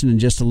convention in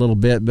just a little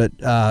bit, but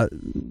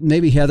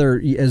maybe, Heather,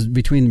 as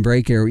between the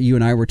break here, you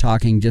and I were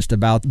talking just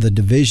about the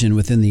division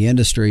within the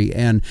industry,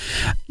 and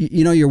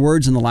your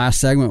words in the last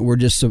segment were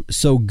just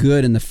so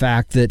good in the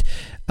fact that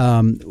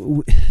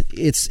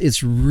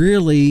it's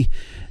really,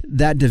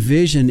 that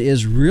division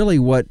is really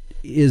what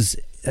is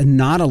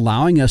not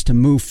allowing us to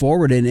move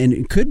forward, and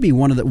it could be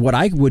one of what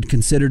I would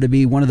consider to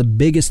be one of the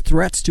biggest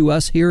threats to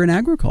us here in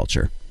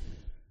agriculture.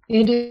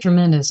 It is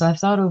tremendous. I've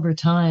thought over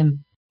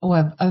time,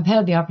 I've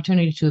had the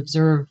opportunity to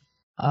observe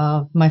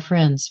my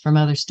friends from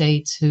other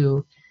states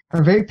who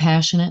are very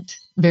passionate,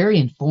 very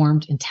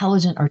informed,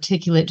 intelligent,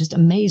 articulate, just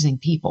amazing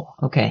people.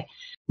 Okay.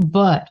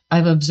 But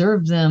I've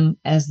observed them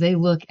as they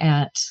look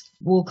at,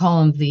 we'll call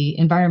them the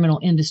environmental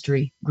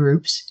industry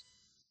groups,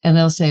 and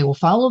they'll say, well,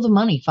 follow the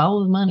money.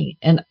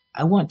 And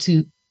I want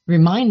to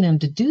remind them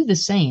to do the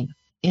same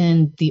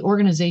in the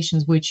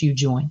organizations which you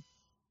join.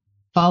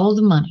 Follow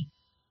the money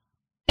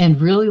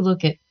and really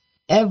look at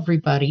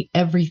everybody,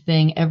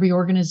 everything, every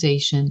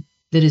organization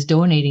that is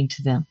donating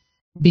to them,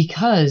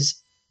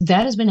 because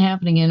that has been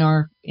happening in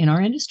our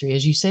industry,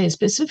 as you say,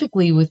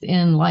 specifically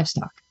within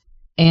livestock.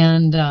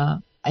 And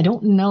I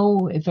don't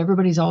know if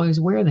everybody's always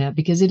aware of that,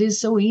 because it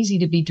is so easy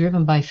to be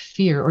driven by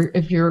fear, or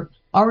if you're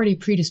already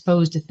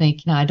predisposed to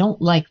think, no, I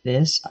don't like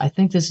this, I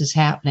think this is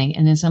happening,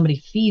 and then somebody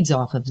feeds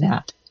off of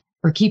that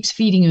or keeps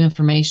feeding you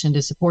information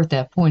to support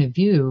that point of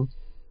view,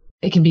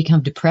 it can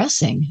become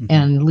depressing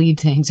and lead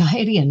to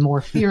anxiety and more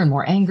fear and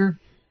more anger.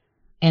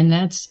 And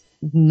that's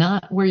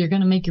not where you're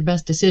going to make your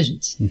best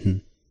decisions. Mm-hmm.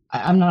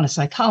 I'm not a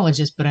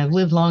psychologist, but I've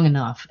lived long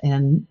enough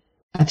and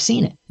I've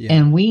seen it. Yeah.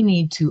 And we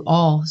need to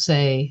all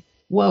say,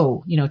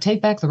 whoa,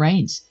 take back the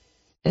reins.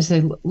 I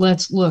say,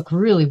 let's look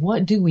really,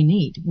 what do we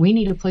need? We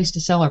need a place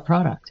to sell our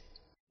product.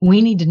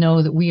 We need to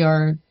know that we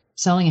are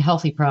selling a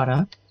healthy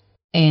product,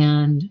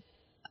 and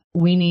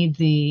we need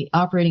the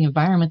operating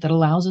environment that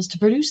allows us to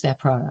produce that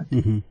product.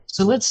 Mm-hmm.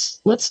 So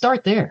let's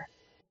start there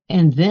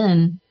and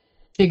then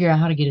figure out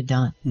how to get it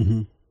done.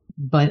 Mm-hmm.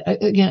 But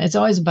again, it's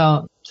always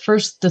about,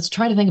 first, let's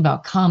try to think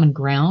about common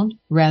ground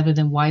rather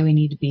than why we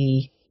need to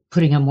be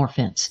putting up more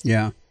fence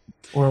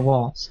or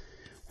walls.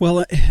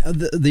 Well,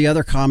 the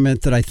other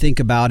comment that I think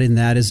about in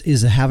that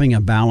is having a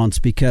balance,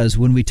 because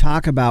when we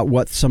talk about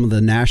what some of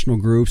the national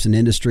groups and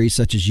industries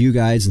such as you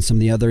guys and some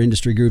of the other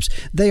industry groups,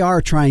 they are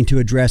trying to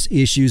address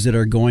issues that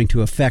are going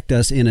to affect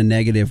us in a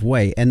negative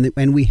way.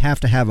 And we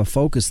have to have a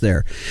focus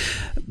there.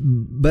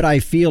 But I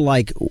feel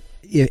like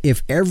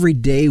if every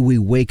day we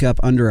wake up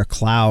under a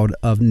cloud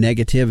of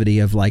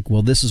negativity of like,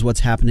 well, this is what's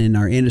happening in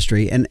our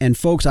industry. And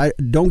folks,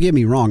 don't get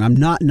me wrong. I'm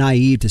not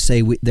naive to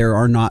say there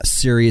are not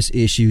serious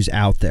issues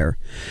out there.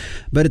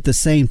 But at the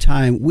same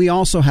time, we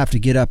also have to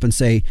get up and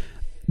say,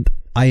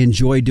 I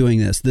enjoy doing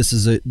this. This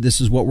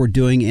is what we're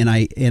doing.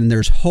 And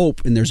there's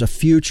hope and there's a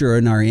future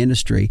in our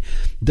industry.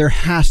 There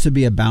has to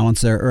be a balance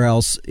there, or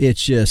else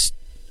it's just,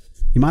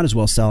 you might as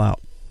well sell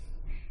out.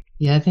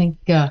 Yeah, I think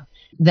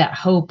that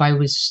hope, I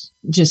was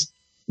just,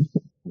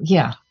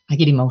 I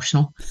get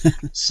emotional.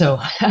 So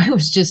I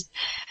was just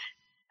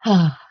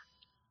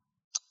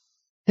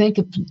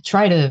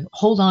try to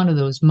hold on to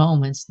those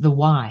moments, the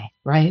why,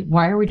 right?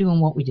 Why are we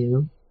doing what we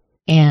do?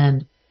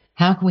 And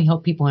how can we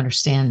help people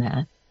understand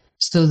that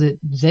so that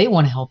they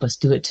want to help us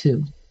do it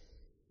too,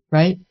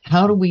 right?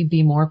 How do we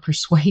be more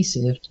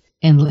persuasive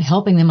in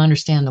helping them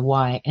understand the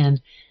why? And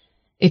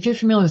if you're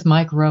familiar with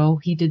Mike Rowe,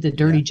 he did the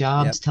Dirty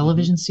Jobs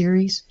television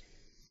series.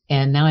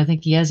 And now I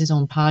think he has his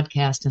own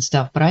podcast and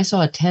stuff. But I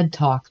saw a TED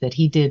Talk that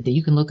he did that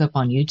you can look up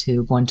on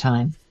YouTube one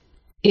time.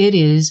 It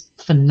is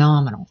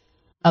phenomenal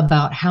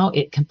about how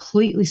it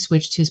completely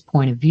switched his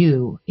point of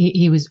view.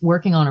 He was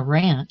working on a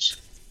ranch.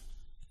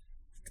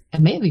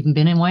 It may have even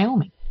been in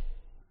Wyoming,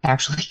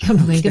 actually, come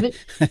to think of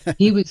it.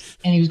 He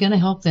was going to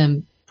help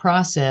them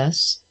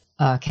process,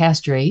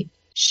 castrate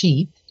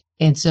sheep.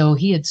 And so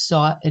he had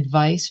sought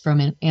advice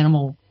from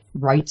animal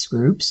rights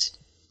groups,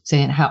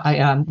 saying, how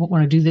I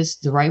want to do this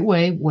the right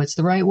way. What's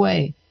the right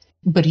way?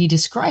 But he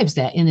describes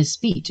that in his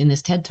speech, in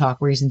this TED Talk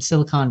where he's in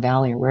Silicon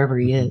Valley or wherever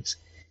he is.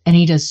 And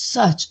he does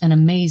such an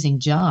amazing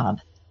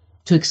job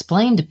to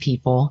explain to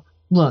people,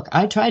 look,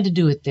 I tried to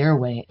do it their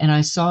way, and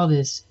I saw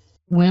this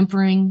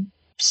whimpering,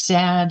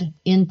 sad,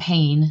 in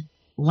pain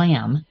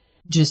lamb,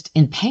 just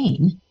in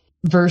pain,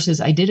 versus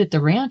I did it the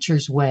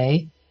rancher's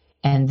way,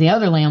 and the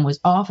other lamb was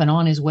off and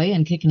on his way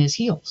and kicking his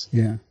heels.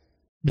 Yeah.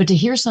 But to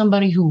hear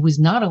somebody who was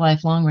not a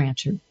lifelong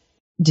rancher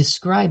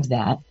describe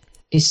that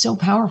is so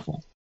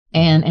powerful.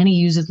 And he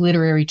uses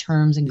literary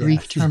terms and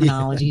Greek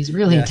terminology. He's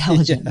really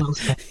intelligent.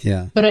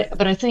 Yeah.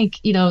 But I think,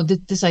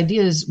 this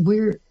idea is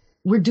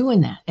we're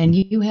doing that. And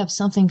you have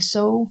something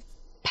so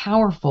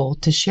powerful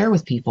to share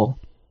with people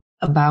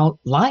about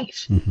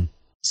life. Mm-hmm.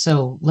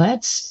 So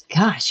let's,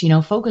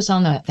 focus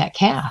on that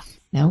calf,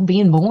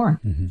 being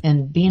born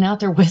and being out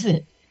there with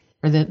it,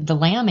 or the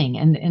lambing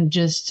and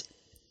just.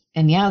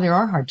 And there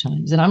are hard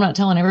times. And I'm not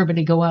telling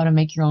everybody go out and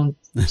make your own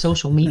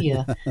social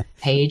media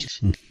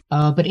page.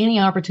 But any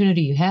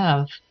opportunity you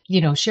have,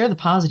 share the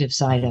positive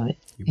side of it.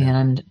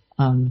 And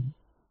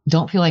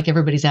don't feel like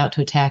everybody's out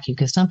to attack you,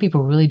 because some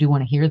people really do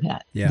want to hear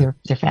that. Yeah.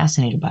 They're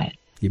fascinated by it.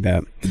 You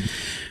bet.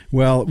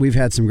 Well, we've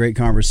had some great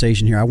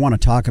conversation here. I want to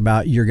talk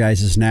about your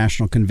guys'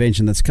 national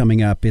convention that's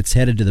coming up. It's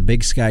headed to the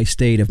Big Sky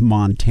state of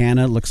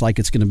Montana. Looks like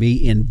it's going to be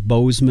in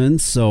Bozeman,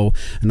 so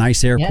a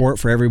nice airport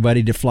for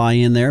everybody to fly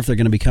in there if they're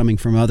going to be coming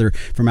from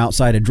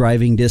outside of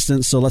driving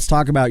distance. So let's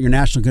talk about your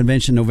national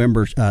convention,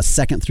 November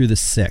 2nd through the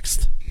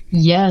 6th.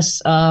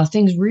 Yes,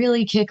 things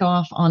really kick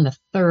off on the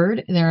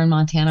 3rd there in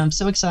Montana. I'm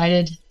so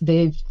excited.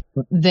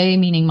 They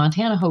meaning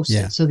Montana hosts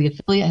it. So the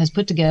affiliate has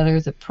put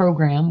together the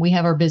program. We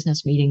have our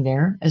business meeting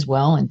there as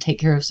well and take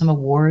care of some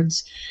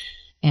awards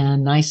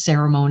and nice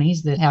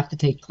ceremonies that have to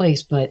take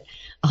place. But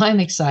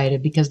I'm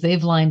excited because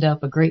they've lined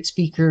up a great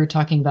speaker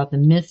talking about the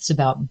myths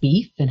about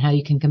beef and how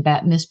you can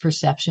combat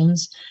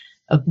misperceptions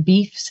of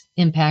beef's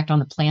impact on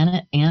the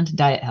planet and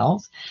diet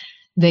health.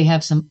 They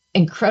have some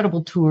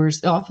incredible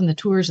tours. Often the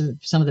tours are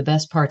some of the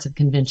best parts of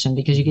convention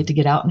because you get to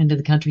get out and into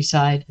the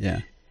countryside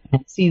and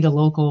see the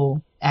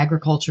local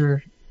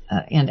agriculture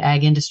and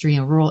ag industry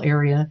in a rural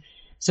area.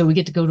 So we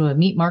get to go to a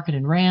meat market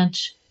and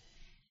ranch,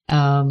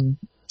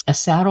 a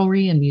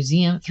saddlery and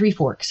museum, Three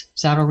Forks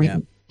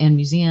Saddlery and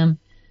Museum,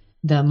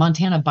 the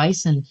Montana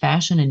Bison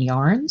Fashion and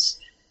Yarns.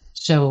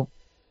 So,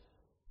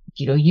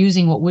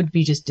 using what would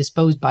be just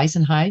disposed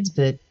bison hides,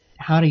 but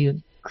how do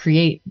you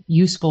create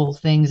useful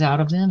things out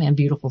of them and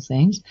beautiful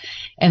things?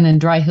 And then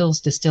Dry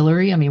Hills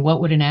Distillery. I mean,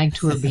 what would an ag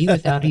tour be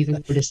without either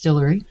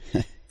distillery?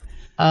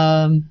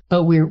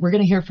 But we're going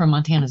to hear from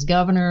Montana's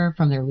governor,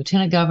 from their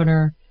lieutenant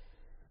governor.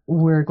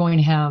 We're going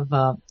to have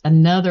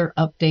another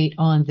update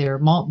on their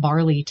malt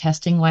barley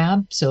testing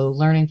lab. So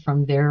learning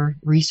from their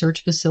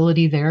research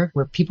facility there,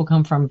 where people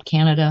come from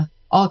Canada,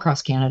 all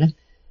across Canada,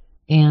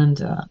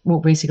 and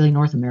basically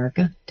North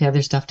America to have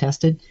their stuff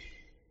tested.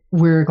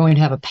 We're going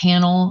to have a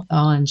panel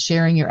on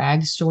sharing your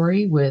ag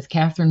story with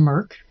Catherine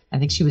Merck. I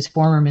think she was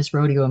former Miss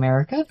Rodeo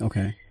America.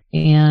 Okay.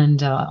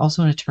 And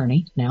also an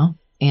attorney now,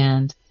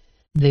 and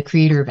the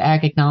creator of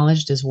Ag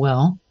Acknowledged as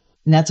well.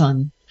 And that's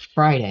on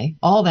Friday.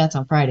 All that's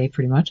on Friday,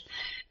 pretty much.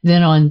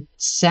 Then on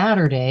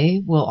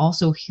Saturday, we'll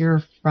also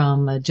hear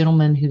from a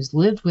gentleman who's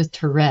lived with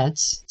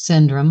Tourette's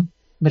syndrome,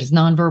 but is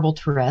nonverbal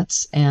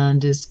Tourette's,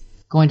 and is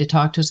going to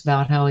talk to us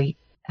about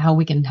how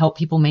we can help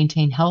people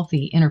maintain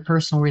healthy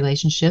interpersonal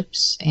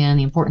relationships and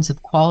the importance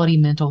of quality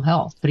mental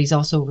health. But he's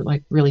also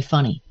like really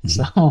funny.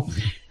 So,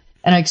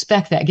 and I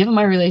expect that, given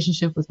my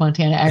relationship with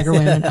Montana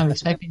Agri-Women, I'm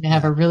expecting to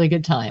have a really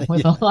good time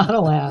with a lot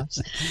of laughs.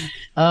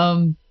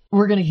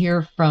 We're going to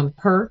hear from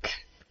PERC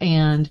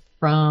and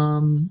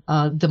from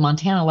the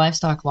Montana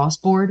Livestock Loss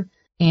Board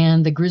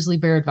and the Grizzly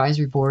Bear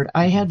Advisory Board.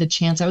 I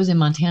was in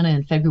Montana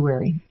in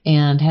February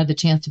and had the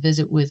chance to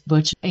visit with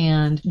Butch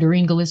and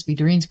Doreen Gillespie.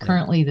 Doreen's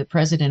currently the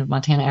president of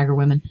Montana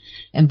Agri-Women,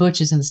 and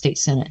Butch is in the state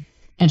senate.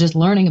 And just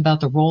learning about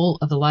the role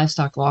of the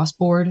Livestock Loss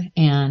Board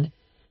and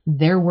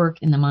their work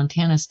in the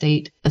Montana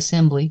State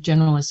Assembly,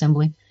 General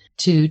Assembly,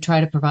 to try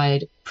to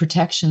provide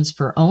protections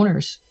for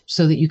owners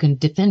so that you can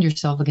defend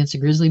yourself against a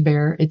grizzly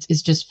bear.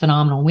 It's just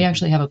phenomenal. We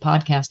actually have a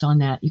podcast on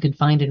that. You can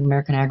find it at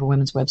American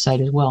Agri-Women's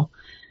website as well.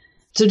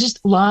 So just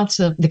lots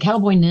of, the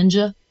Cowboy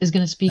Ninja is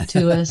going to speak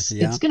to us.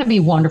 Yeah. It's going to be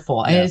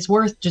wonderful. Yeah. It's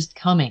worth just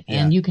coming,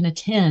 and you can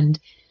attend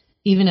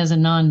even as a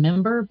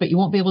non-member, but you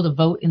won't be able to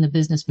vote in the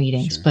business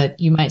meetings. Sure. But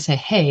you might say,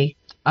 hey,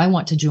 I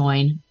want to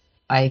join.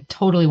 I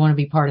totally want to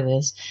be part of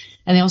this.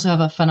 And they also have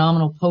a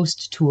phenomenal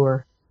post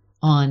tour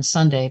on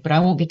Sunday, but I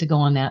won't get to go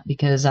on that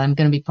because I'm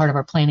going to be part of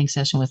our planning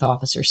session with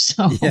officers.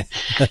 So,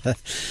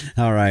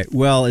 All right.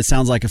 Well, it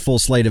sounds like a full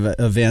slate of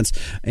events,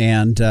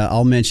 and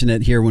I'll mention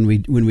it here when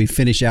we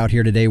finish out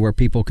here today, where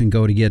people can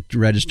go to get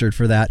registered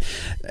for that.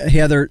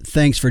 Heather,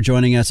 thanks for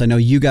joining us. I know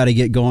you got to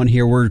get going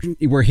here.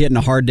 We're hitting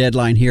a hard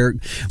deadline here.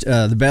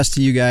 The best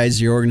to you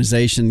guys, your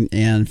organization,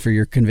 and for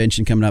your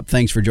convention coming up.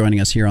 Thanks for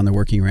joining us here on the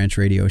Working Ranch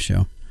Radio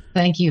Show.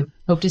 Thank you.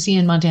 Hope to see you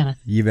in Montana.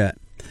 You bet.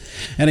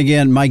 And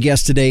again, my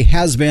guest today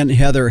has been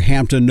Heather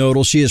Hampton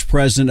Knodel. She is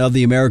president of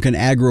the American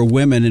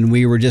Agri-Women, and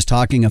we were just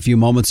talking a few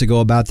moments ago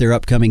about their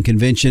upcoming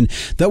convention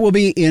that will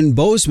be in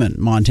Bozeman,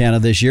 Montana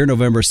this year,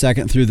 November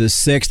 2nd through the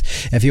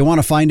 6th. If you want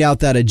to find out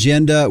that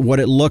agenda, what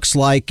it looks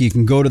like, you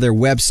can go to their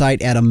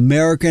website at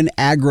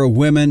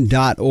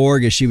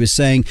americanagriwomen.org. As she was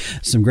saying,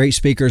 some great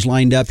speakers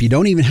lined up. You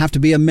don't even have to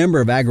be a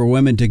member of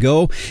Agri-Women to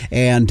go,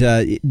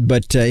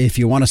 but if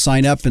you want to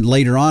sign up and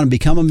later on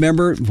become a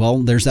member, well,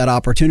 there's that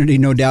opportunity,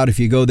 no doubt, if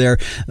you go there.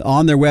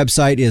 On their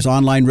website is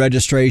online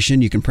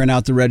registration. You can print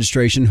out the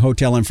registration,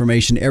 hotel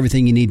information,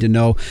 everything you need to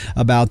know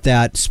about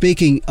that.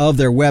 Speaking of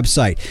their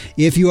website,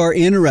 if you are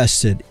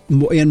interested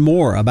in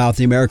more about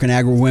the American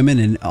Agri-Women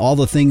and all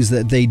the things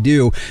that they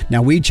do,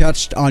 now we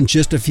touched on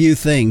just a few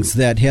things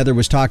that Heather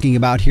was talking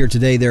about here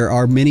today. There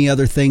are many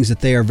other things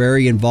that they are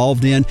very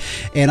involved in,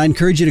 and I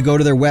encourage you to go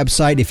to their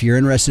website. If you're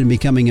interested in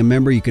becoming a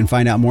member, you can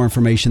find out more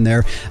information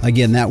there.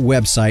 Again, that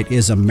website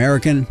is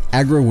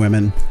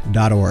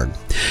americanagriwomen.org.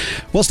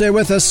 Well, stay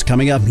with us.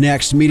 Coming up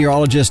next,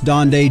 meteorologist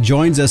Don Day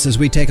joins us as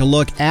we take a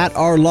look at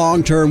our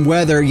long-term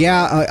weather.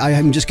 Yeah,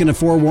 I'm just going to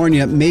forewarn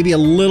you, maybe a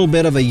little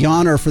bit of a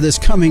yawner for this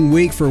coming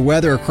week for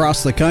weather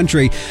across the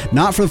country.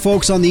 Not for the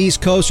folks on the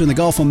East Coast or in the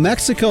Gulf of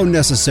Mexico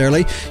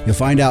necessarily. You'll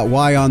find out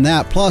why on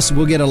that. Plus,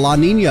 we'll get a La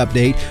Nina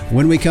update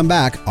when we come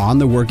back on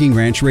the Working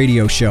Ranch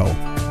Radio Show.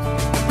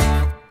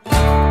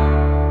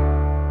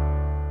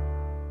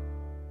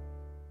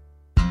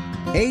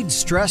 Aid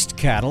stressed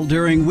cattle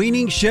during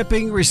weaning,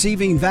 shipping,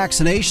 receiving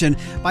vaccination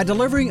by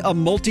delivering a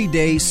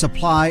multi-day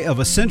supply of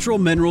essential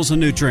minerals and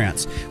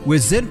nutrients.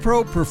 With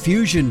Zinpro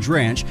Perfusion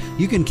Drench,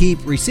 you can keep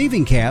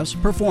receiving calves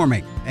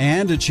performing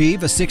and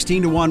achieve a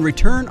 16-to-1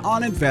 return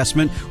on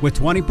investment with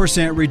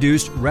 20%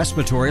 reduced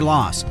respiratory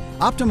loss.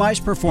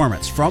 Optimize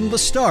performance from the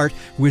start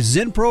with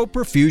Zinpro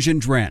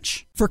Perfusion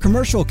Drench. For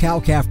commercial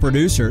cow-calf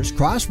producers,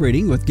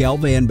 crossbreeding with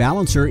Gelbvieh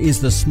Balancer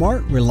is the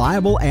smart,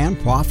 reliable, and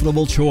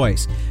profitable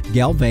choice.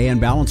 Gelbvieh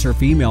Balancer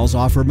females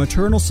offer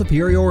maternal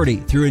superiority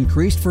through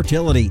increased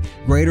fertility,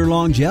 greater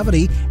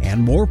longevity,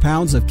 and more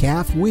pounds of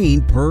calf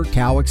weaned per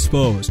cow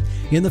exposed.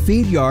 In the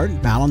feed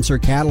yard, Balancer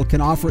cattle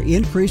can offer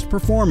increased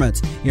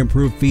performance,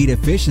 improved feed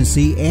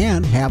efficiency,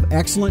 and have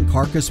excellent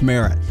carcass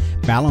merit.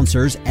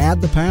 Balancers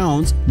add the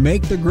pounds,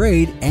 make the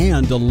grade,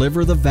 and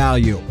deliver the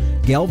value.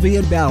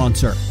 Gelbvieh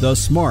Balancer, the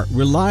smart,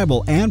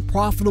 reliable, and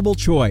profitable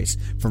choice.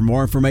 For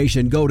more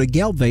information, go to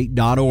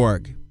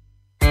gelbvieh.org.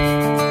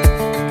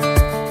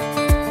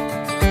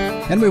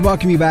 And we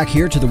welcome you back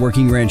here to the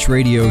Working Ranch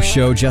Radio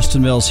Show.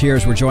 Justin Mills here,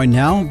 as we're joined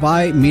now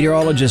by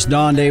meteorologist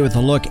Don Day with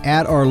a look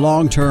at our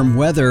long-term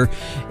weather.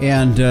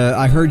 And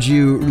I heard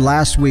you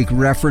last week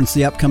reference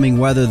the upcoming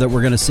weather that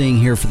we're going to see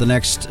here for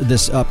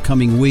this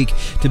upcoming week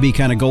to be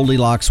kind of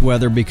Goldilocks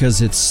weather,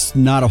 because it's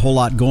not a whole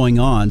lot going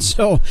on.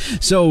 So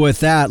with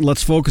that,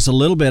 let's focus a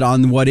little bit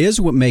on what is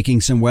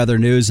making some weather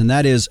news, and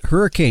that is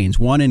hurricanes.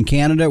 One in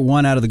Canada,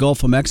 one out of the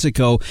Gulf of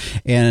Mexico,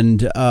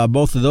 and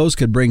both of those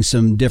could bring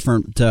some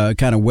different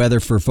kind of weather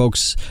for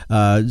folks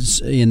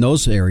in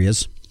those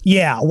areas.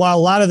 Yeah, while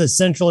a lot of the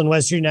central and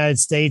western United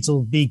States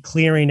will be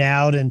clearing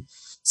out and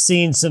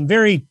seeing some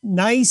very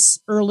nice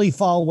early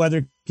fall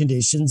weather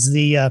conditions,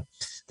 the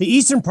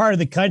eastern part of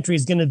the country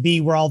is going to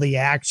be where all the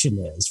action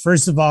is.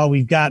 First of all,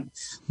 we've got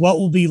what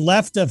will be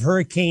left of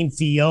Hurricane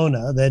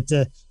Fiona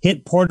that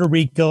hit Puerto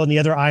Rico and the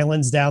other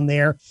islands down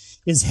there,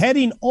 is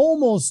heading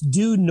almost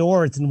due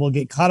north and will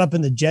get caught up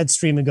in the jet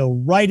stream and go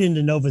right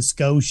into Nova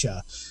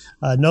Scotia.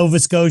 Nova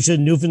Scotia,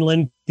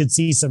 Newfoundland could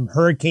see some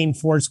hurricane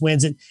force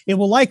winds. It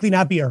will likely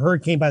not be a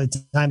hurricane by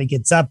the time it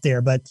gets up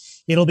there, but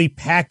it'll be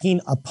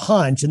packing a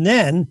punch. And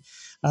then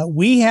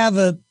we have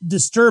a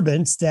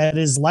disturbance that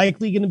is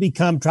likely going to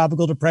become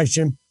Tropical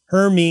Depression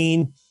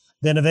Hermine,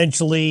 then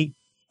eventually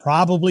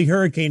probably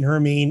Hurricane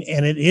Hermine,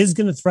 and it is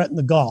going to threaten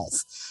the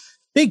Gulf.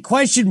 Big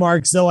question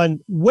marks, though, on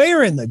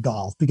where in the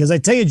Gulf, because I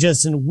tell you,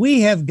 Justin, we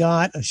have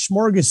got a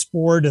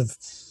smorgasbord of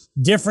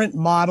different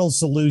model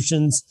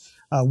solutions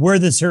where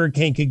this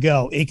hurricane could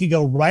go. It could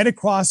go right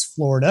across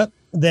Florida,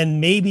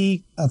 then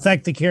maybe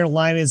affect the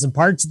Carolinas and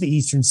parts of the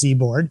eastern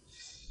seaboard.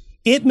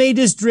 It may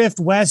just drift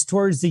west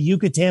towards the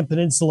Yucatan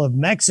Peninsula of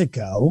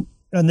Mexico.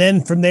 And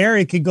then from there,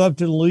 it could go up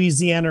to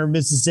Louisiana or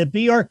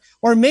Mississippi, or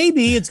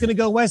maybe it's going to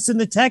go west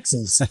into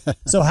Texas.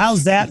 So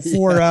how's that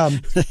for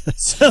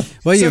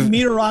some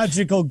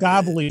meteorological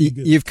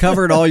gobbledygook? You've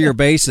covered all your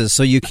bases,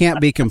 so you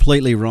can't be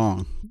completely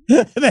wrong.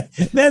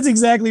 That's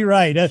exactly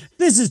right.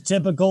 This is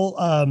typical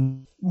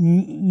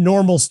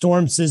normal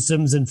storm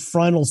systems and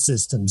frontal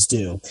systems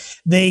do.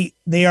 They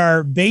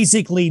are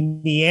basically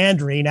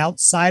meandering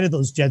outside of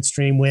those jet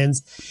stream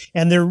winds,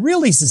 and they're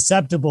really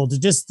susceptible to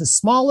just the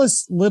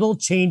smallest little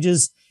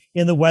changes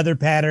in the weather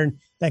pattern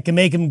that can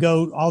make them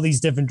go all these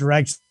different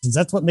directions.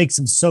 That's what makes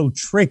them so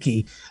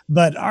tricky.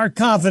 But our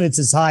confidence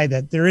is high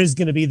that there is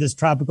going to be this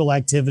tropical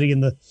activity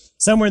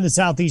somewhere in the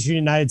southeastern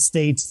United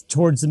States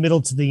towards the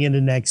middle to the end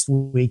of next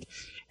week.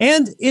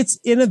 And it's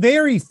in a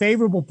very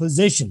favorable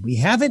position. We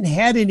haven't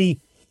had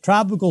any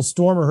tropical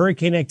storm or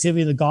hurricane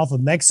activity in the Gulf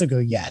of Mexico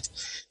yet.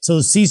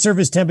 So sea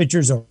surface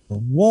temperatures are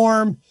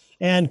warm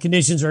and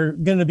conditions are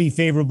going to be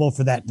favorable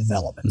for that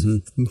development.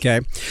 Mm-hmm.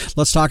 Okay.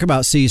 Let's talk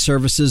about sea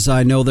surfaces.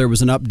 I know there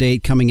was an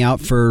update coming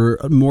out for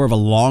more of a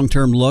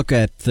long-term look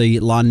at the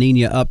La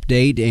Nina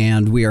update,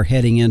 and we are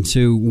heading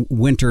into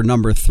winter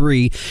number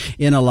 3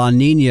 in a La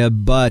Nina,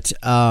 but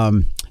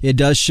it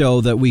does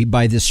show that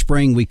by this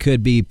spring we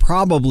could be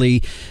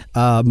probably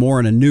more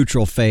in a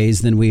neutral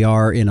phase than we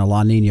are in a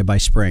La Nina by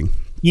spring.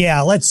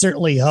 Yeah, let's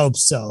certainly hope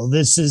so.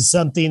 This is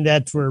something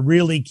that we're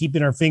really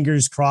keeping our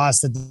fingers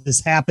crossed that this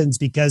happens,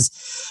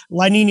 because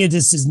La Nina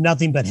just is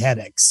nothing but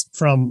headaches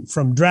from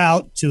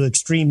drought to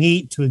extreme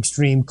heat to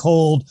extreme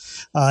cold.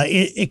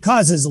 It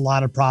causes a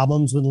lot of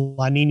problems when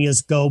La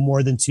Ninas go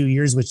more than 2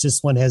 years, which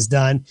this one has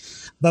done.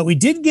 But we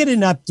did get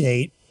an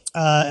update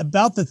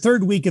about the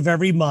third week of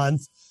every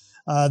month.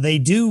 They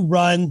do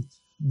run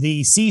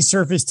the sea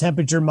surface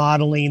temperature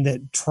modeling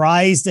that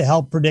tries to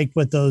help predict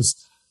what those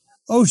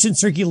ocean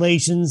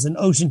circulations and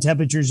ocean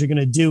temperatures are going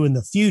to do in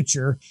the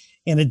future.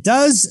 And it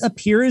does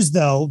appear as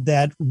though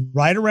that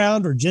right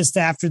around or just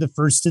after the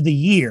first of the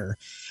year,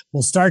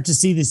 we'll start to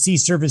see the sea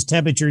surface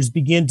temperatures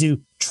begin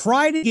to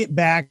try to get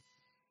back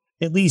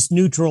at least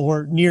neutral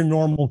or near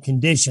normal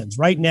conditions.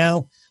 Right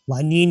now,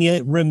 La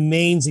Nina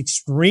remains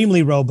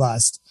extremely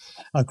robust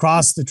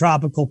across the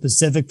tropical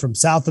Pacific from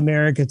South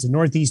America to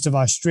northeast of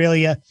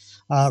Australia.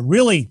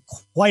 Really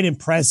quite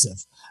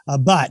impressive.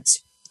 But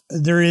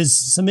there is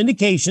some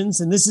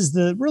indications, and this is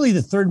really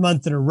the third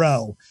month in a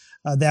row,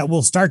 that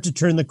will start to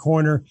turn the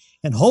corner,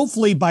 and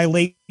hopefully by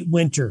late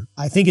winter.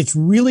 I think it's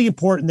really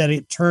important that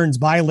it turns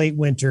by late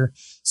winter,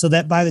 so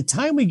that by the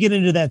time we get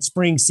into that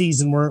spring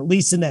season, we're at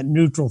least in that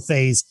neutral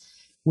phase,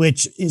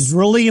 which is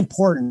really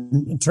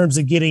important in terms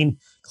of getting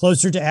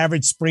closer to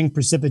average spring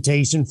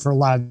precipitation for a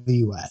lot of the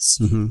U.S.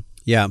 Mm-hmm.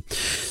 Yeah.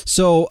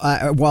 So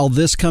while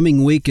this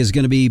coming week is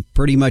going to be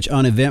pretty much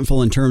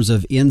uneventful in terms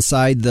of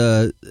inside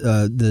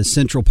the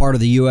central part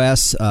of the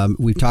U.S.,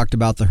 we've talked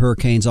about the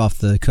hurricanes off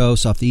the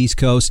coast, off the East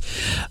Coast.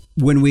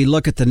 When we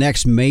look at the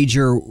next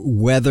major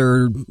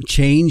weather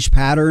change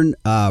pattern,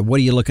 what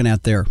are you looking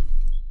at there?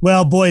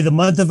 Well, boy, the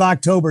month of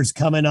October is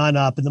coming on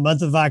up, and the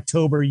month of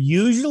October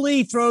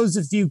usually throws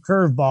a few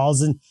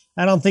curveballs, and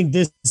I don't think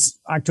this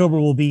October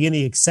will be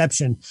any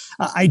exception.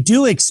 I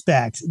do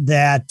expect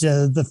that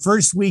the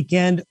first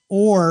weekend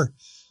or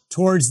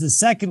towards the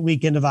second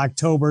weekend of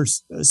October,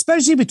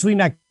 especially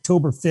between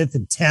October 5th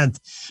and 10th.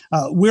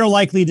 We're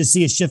likely to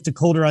see a shift to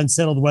colder,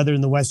 unsettled weather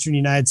in the western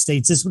United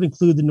States. This would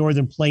include the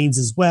northern plains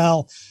as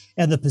well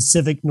and the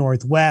Pacific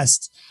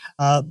Northwest.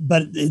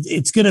 But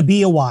it's going to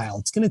be a while.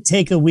 It's going to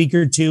take a week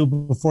or two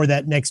before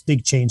that next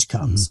big change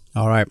comes. Mm-hmm.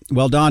 All right.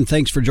 Well, Don,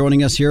 thanks for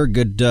joining us here.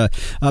 Good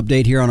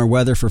update here on our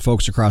weather for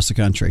folks across the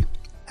country.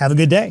 Have a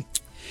good day.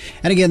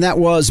 And again, that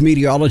was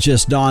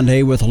meteorologist Don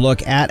Day with a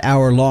look at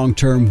our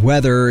long-term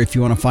weather. If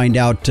you want to find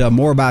out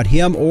more about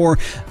him or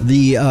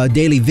the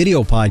daily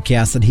video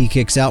podcast that he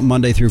kicks out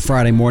Monday through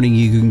Friday morning,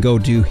 you can go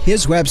to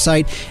his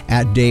website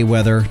at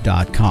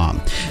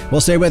dayweather.com.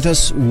 Well, stay with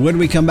us. When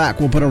we come back,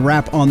 we'll put a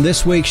wrap on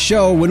this week's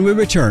show when we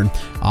return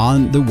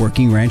on the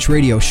Working Ranch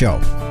Radio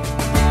Show.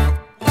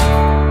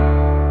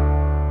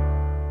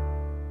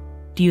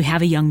 Do you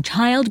have a young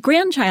child,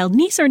 grandchild,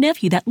 niece, or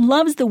nephew that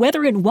loves the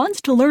weather and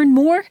wants to learn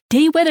more?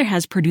 Day Weather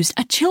has produced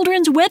a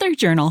children's weather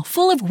journal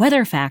full of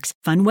weather facts,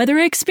 fun weather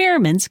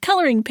experiments,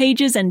 coloring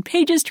pages, and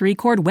pages to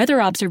record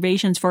weather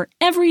observations for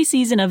every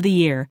season of the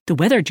year. The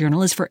weather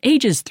journal is for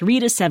ages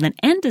 3 to 7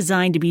 and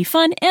designed to be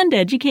fun and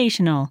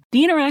educational.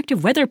 The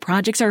interactive weather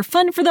projects are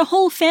fun for the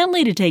whole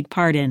family to take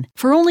part in.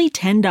 For only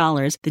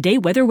 $10, the Day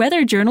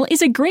Weather Journal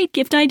is a great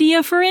gift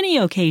idea for any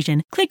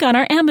occasion. Click on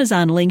our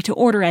Amazon link to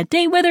order at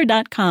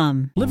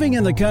dayweather.com. Living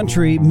in the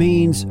country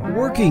means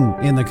working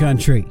in the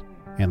country,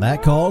 and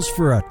that calls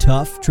for a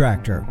tough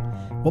tractor.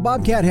 Well,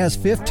 Bobcat has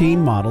 15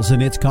 models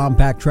in its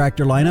compact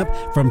tractor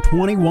lineup from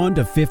 21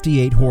 to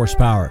 58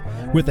 horsepower.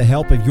 With the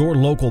help of your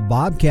local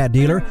Bobcat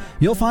dealer,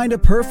 you'll find a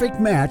perfect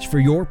match for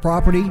your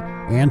property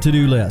and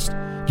to-do list.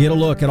 Get a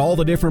look at all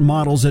the different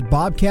models at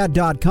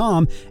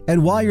Bobcat.com,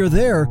 and while you're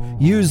there,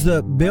 use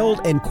the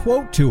Build and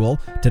Quote tool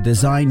to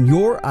design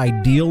your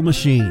ideal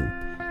machine.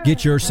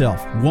 Get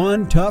yourself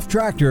one tough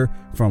tractor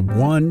from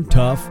one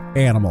tough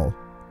animal.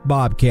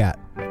 Bobcat.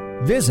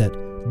 Visit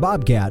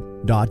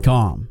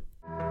Bobcat.com.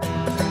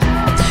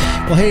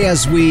 Well, hey,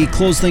 as we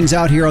close things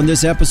out here on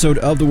this episode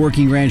of the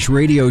Working Ranch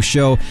Radio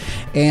Show,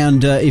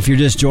 and if you're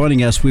just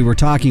joining us, we were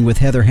talking with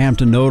Heather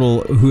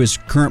Hampton-Nodal, who is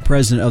current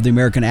president of the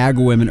American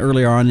Agri-Women,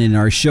 earlier on in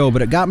our show,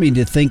 but it got me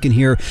to thinking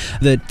here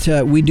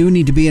that we do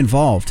need to be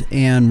involved,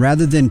 and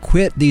rather than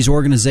quit these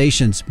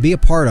organizations, be a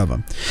part of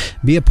them.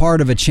 Be a part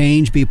of a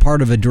change, be a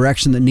part of a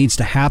direction that needs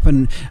to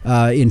happen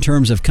in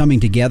terms of coming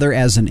together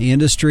as an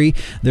industry.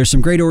 There's some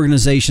great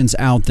organizations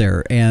out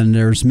there, and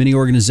there's many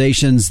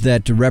organizations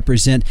that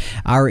represent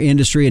our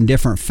industry in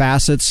different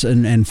facets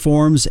and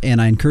forms,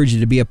 and I encourage you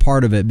to be a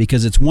part of it,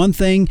 because it's one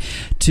thing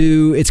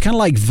it's kind of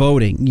like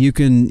voting. You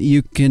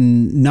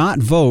can not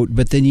vote,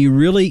 but then you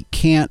really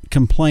can't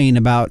complain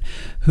about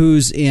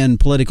who's in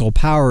political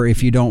power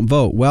if you don't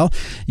vote. Well,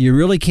 you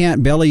really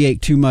can't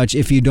bellyache too much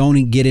if you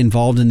don't get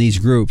involved in these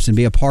groups and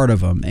be a part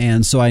of them.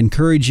 And so I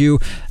encourage you,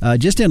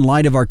 just in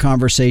light of our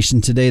conversation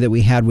today that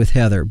we had with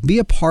Heather, be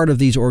a part of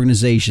these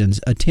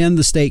organizations, attend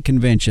the state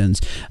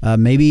conventions.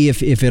 Maybe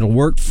if it'll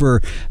work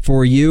for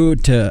you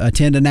to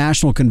attend a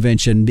national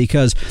convention,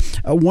 because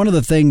one of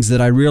the things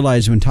that I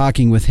realized when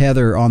talking with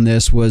Heather on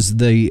this was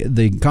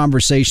the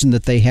conversation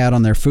that they had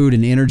on their food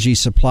and energy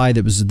supply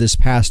that was this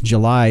past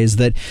July, is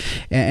that,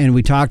 and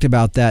we talked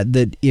about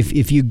that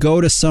if you go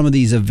to some of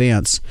these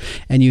events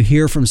and you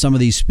hear from some of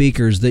these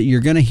speakers, that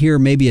you're going to hear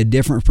maybe a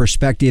different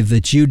perspective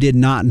that you did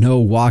not know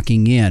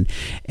walking in.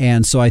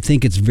 And so I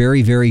think it's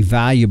very, very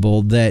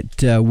valuable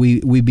that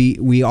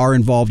we are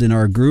involved in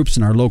our groups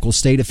and our local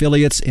state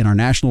affiliates and our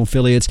national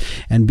affiliates,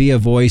 and be a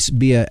voice,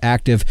 be an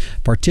active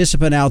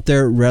participant out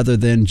there rather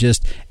than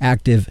just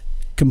active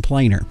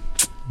complainer.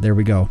 There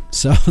we go.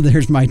 So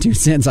there's my 2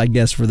 cents, I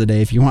guess, for the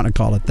day, if you want to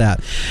call it that.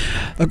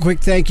 A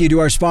quick thank you to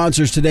our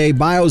sponsors today,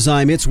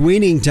 Biozyme. It's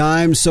weaning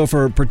time, so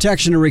for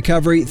protection and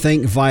recovery,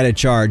 think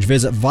VitaCharge.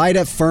 Visit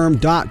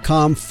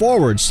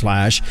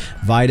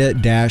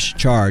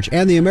VitaFirm.com/Vita-Charge.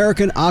 And the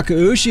American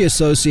Akaushi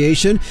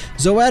Association,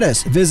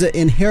 Zoetis. Visit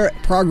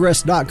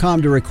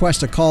InheritProgress.com to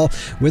request a call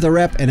with a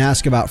rep and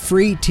ask about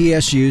free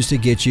TSUs to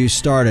get you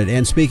started.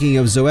 And speaking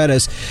of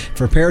Zoetis,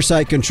 for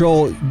parasite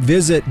control,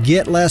 visit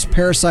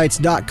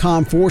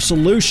GetLessParasites.com for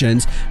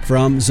solutions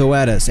from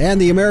Zoetis.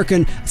 And the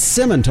American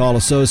Simmental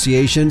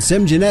Association,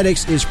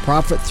 SimGenetics is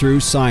profit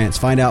through science.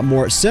 Find out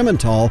more at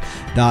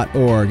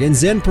simmental.org. And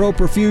ZenPro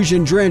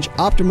Perfusion Drench,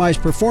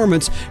 optimized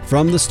performance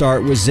from the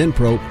start with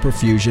ZenPro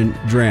Perfusion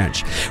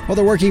Drench. Well,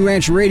 the Working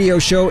Ranch Radio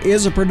Show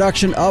is a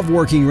production of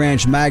Working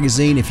Ranch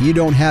Magazine. If you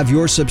don't have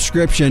your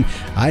subscription,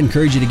 I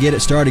encourage you to get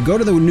it started. Go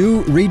to the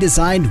new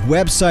redesigned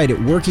website at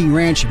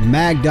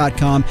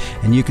workingranchmag.com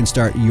and you can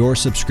start your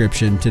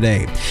subscription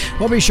today.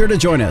 Well, be sure to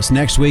join us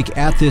next week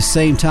at this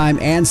same time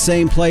and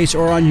same place,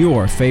 or on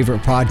your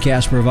favorite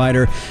podcast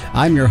provider.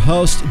 I'm your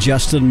host,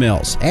 Justin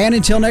Mills. And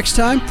until next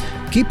time,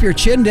 keep your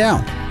chin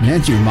down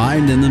and your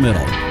mind in the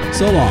middle.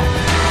 So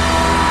long.